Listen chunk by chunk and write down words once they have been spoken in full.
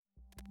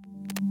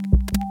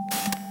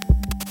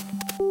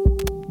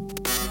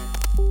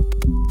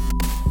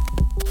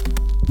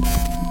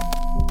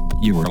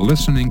You are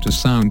listening to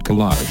Sound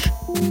Collage.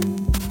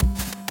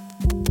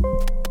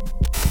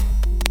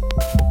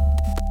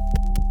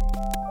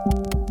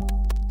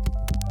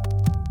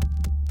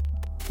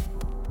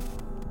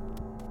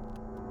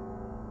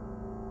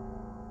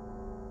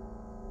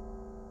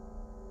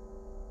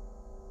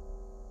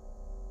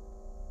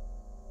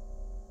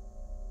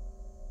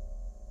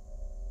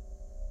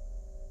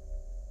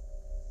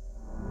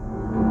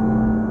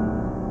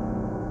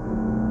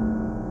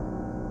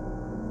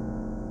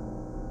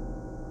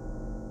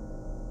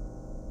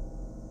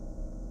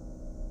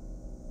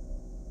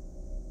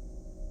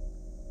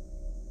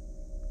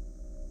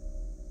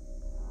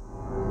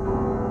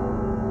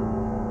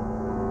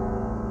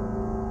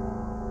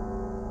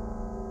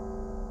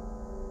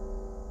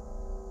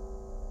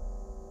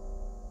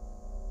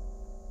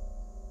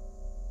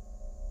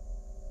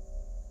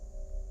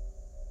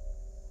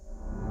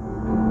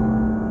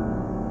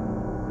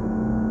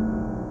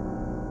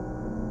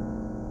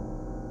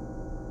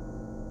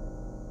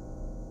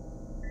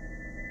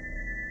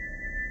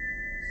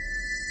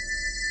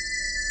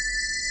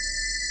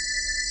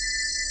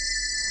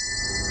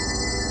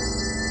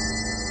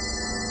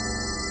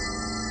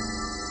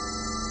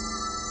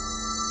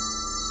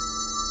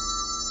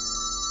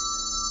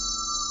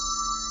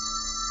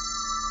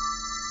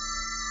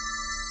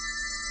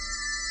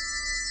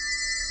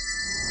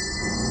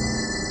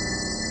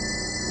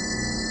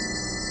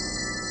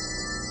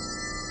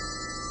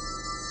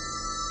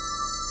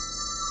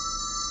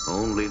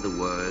 Only the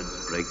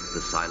words break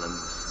the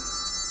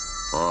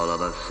silence. All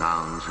other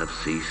sounds have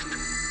ceased.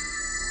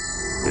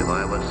 If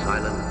I were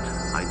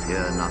silent, I'd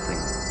hear nothing.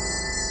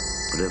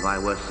 But if I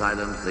were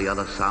silent, the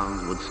other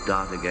sounds would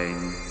start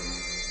again.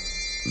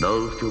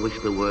 Those to which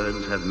the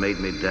words have made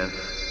me deaf,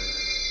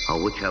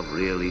 or which have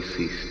really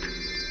ceased.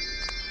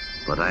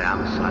 But I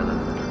am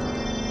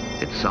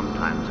silent. It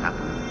sometimes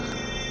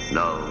happens.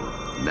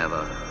 No,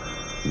 never.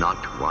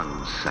 Not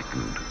 1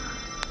 second.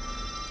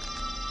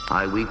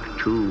 I weep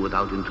too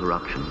without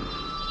interruption.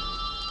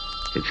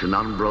 It's an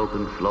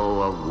unbroken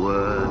flow of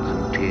words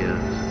and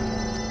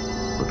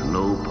tears, with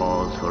no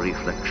pause for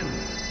reflection.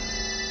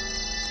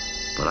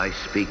 But I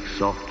speak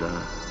softer,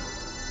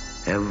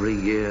 every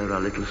year a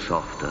little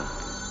softer,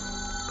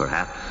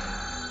 perhaps.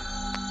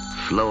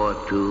 Slower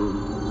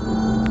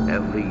too,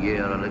 every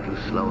year a little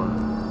slower,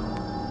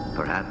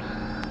 perhaps.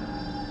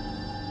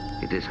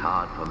 It is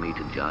hard for me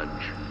to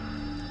judge.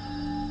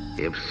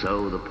 If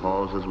so, the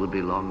pauses would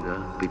be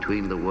longer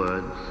between the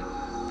words,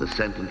 the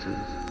sentences,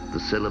 the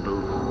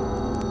syllables,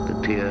 the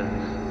tears.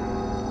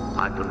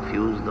 I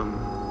confuse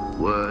them,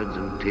 words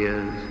and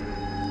tears.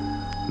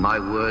 My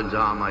words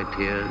are my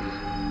tears,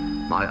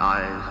 my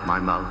eyes, my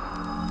mouth.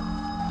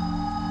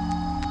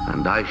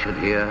 And I should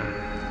hear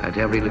at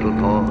every little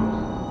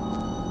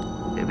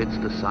pause, if it's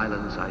the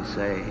silence I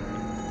say,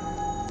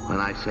 when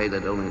I say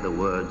that only the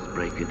words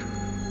break it.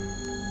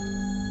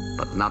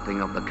 But nothing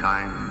of the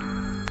kind.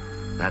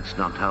 That's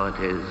not how it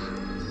is.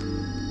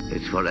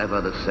 It's forever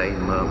the same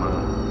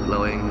murmur,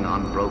 flowing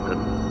unbroken,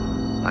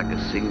 like a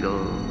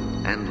single,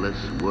 endless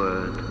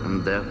word,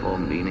 and therefore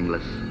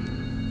meaningless.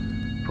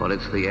 For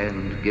it's the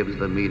end gives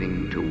the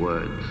meaning to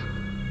words.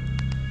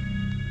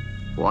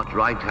 What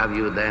right have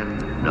you then?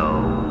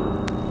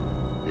 No.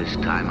 This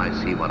time I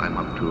see what I'm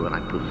up to, and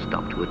I put a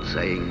stop to it,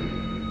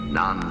 saying,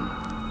 none,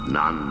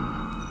 none.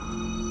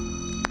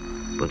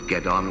 But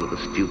get on with the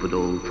stupid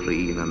old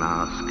three and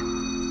ask.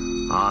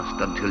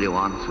 Ask until you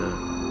answer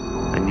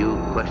a new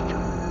question,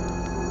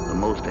 the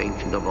most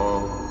ancient of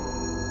all,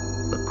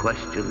 the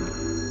question,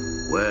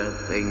 were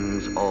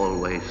things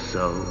always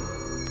so?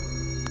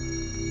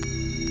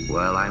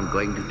 Well, I'm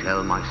going to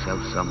tell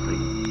myself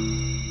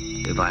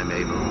something, if I'm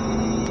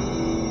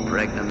able,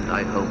 pregnant,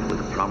 I hope,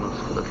 with a promise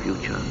for the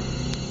future,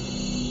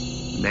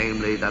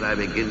 namely that I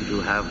begin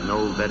to have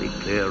no very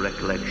clear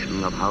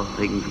recollection of how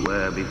things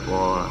were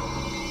before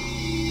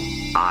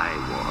I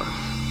was.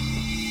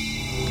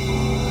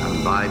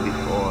 By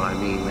before, I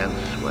mean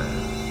elsewhere.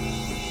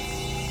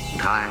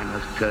 Time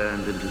has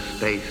turned into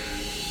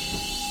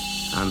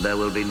space, and there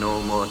will be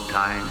no more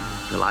time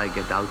till I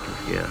get out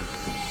of here.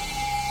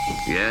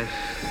 Yes,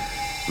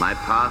 my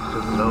past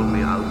has thrown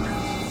me out,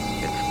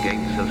 its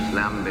gates have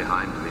slammed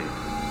behind me,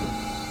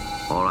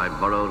 or I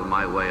burrowed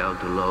my way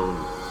out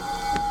alone,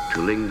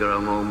 to linger a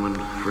moment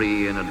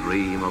free in a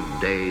dream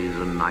of days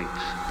and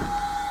nights,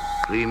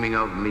 dreaming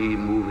of me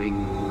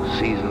moving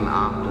season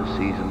after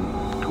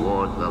season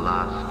towards the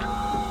last,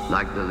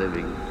 like the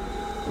living,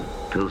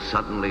 till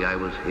suddenly I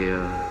was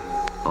here,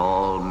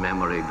 all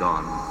memory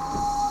gone.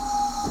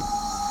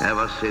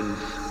 Ever since,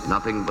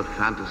 nothing but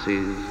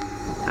fantasies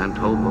and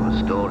hope of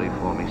a story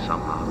for me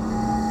somehow,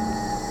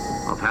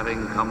 of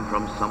having come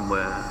from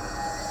somewhere,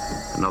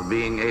 and of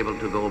being able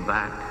to go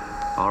back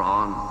or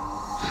on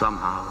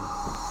somehow,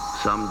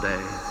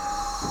 someday,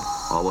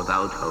 or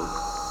without hope.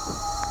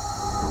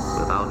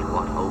 Without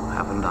what hope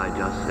haven't I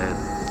just said?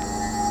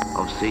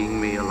 Of seeing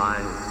me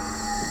alive,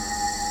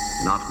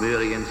 not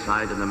merely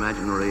inside an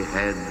imaginary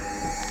head,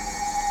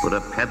 but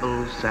a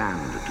pebble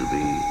sand to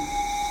be,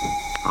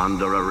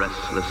 Under a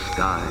restless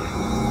sky,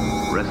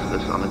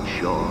 restless on its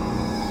shore,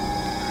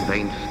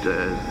 faint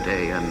stirs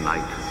day and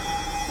night,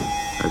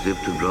 as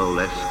if to grow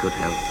less could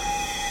help,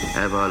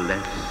 ever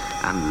less,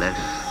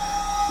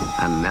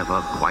 and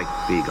never quite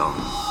be gone.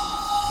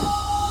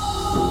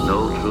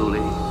 No, truly,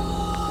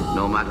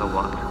 no matter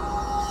what,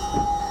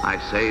 I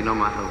say no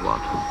matter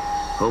what,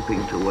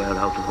 hoping to wear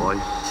out a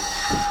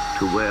voice,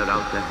 to wear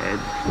out the head,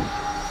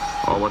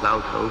 or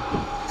without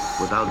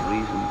hope, without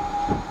reason,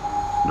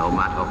 no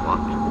matter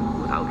what,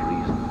 without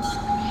reason.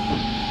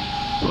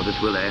 For this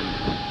will end,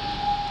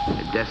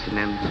 a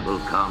desinence will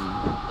come,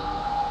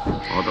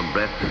 or the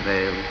breath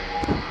fail.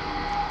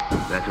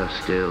 Better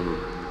still,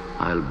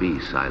 I'll be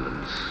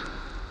silence.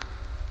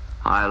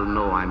 I'll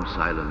know I'm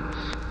silence.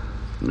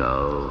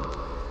 No,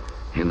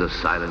 in the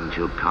silence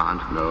you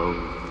can't know.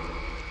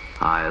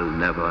 I'll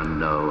never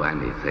know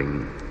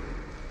anything.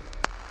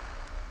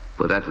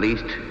 But at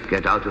least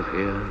get out of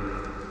here.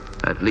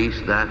 At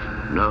least that,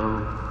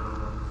 no,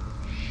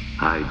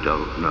 I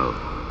don't know.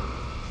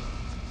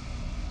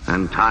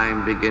 And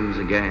time begins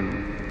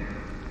again.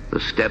 The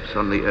steps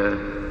on the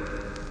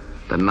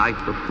earth. The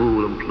night the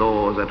fool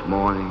implores at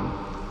morning.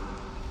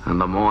 And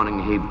the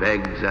morning he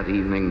begs at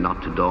evening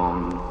not to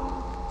dawn.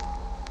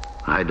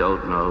 I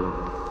don't know.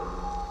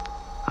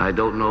 I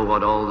don't know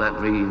what all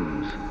that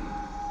means.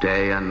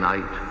 Day and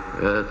night,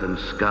 earth and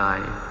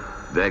sky,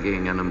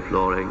 begging and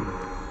imploring.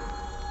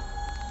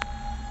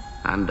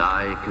 And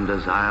I can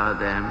desire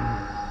them.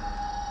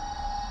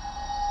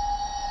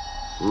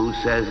 Who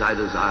says I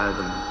desire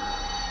them?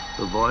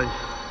 The voice?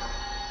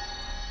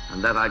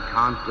 And that I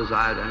can't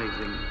desire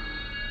anything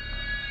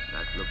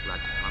that look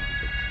like a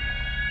contradiction.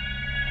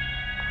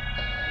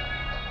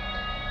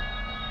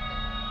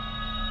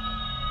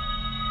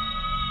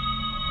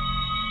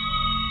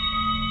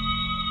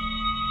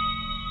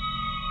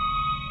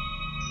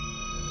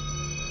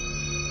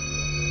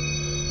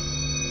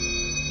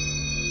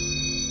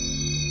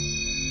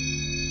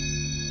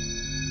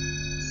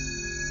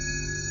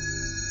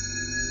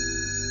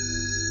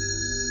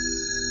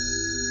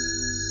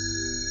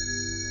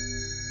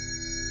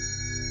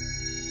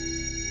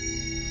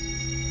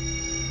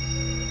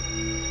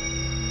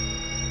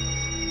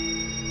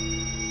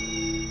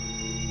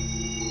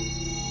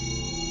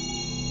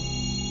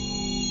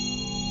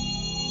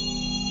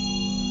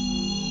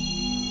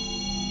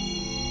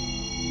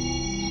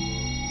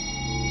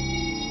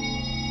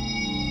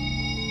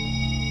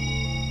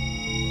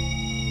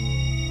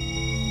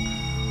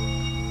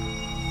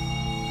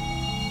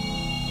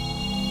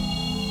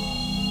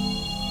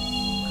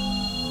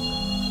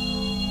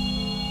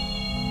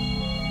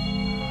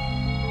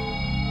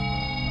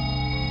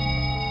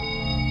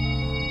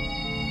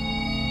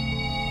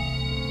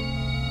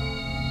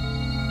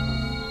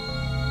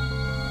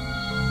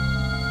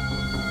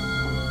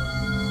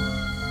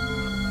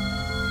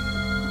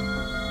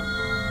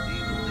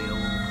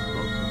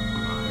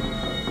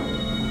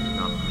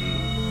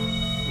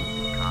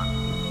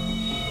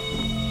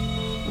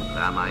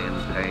 Am I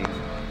in pain?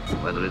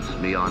 Whether it's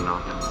me or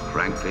not,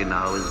 frankly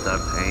now is there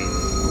pain.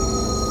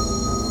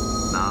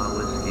 Now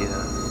is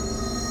here,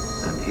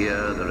 and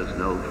here there is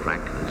no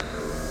frankness.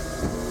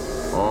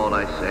 All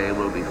I say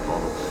will be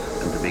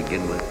false, and to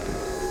begin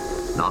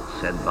with, not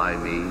said by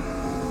me.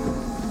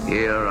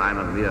 Here I'm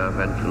a mere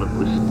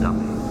ventriloquist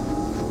dummy.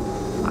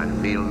 I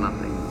feel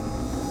nothing,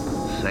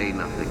 say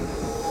nothing.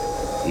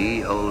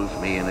 He holds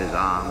me in his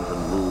arms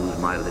and moves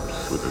my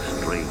lips with a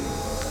string,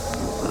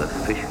 with a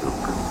fish hook.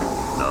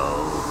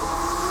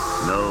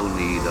 No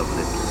need of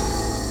lips.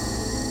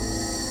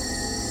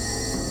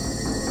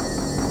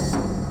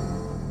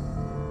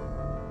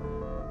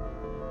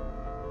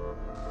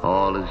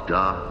 All is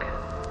dark.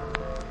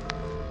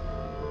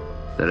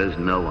 There is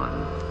no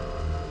one.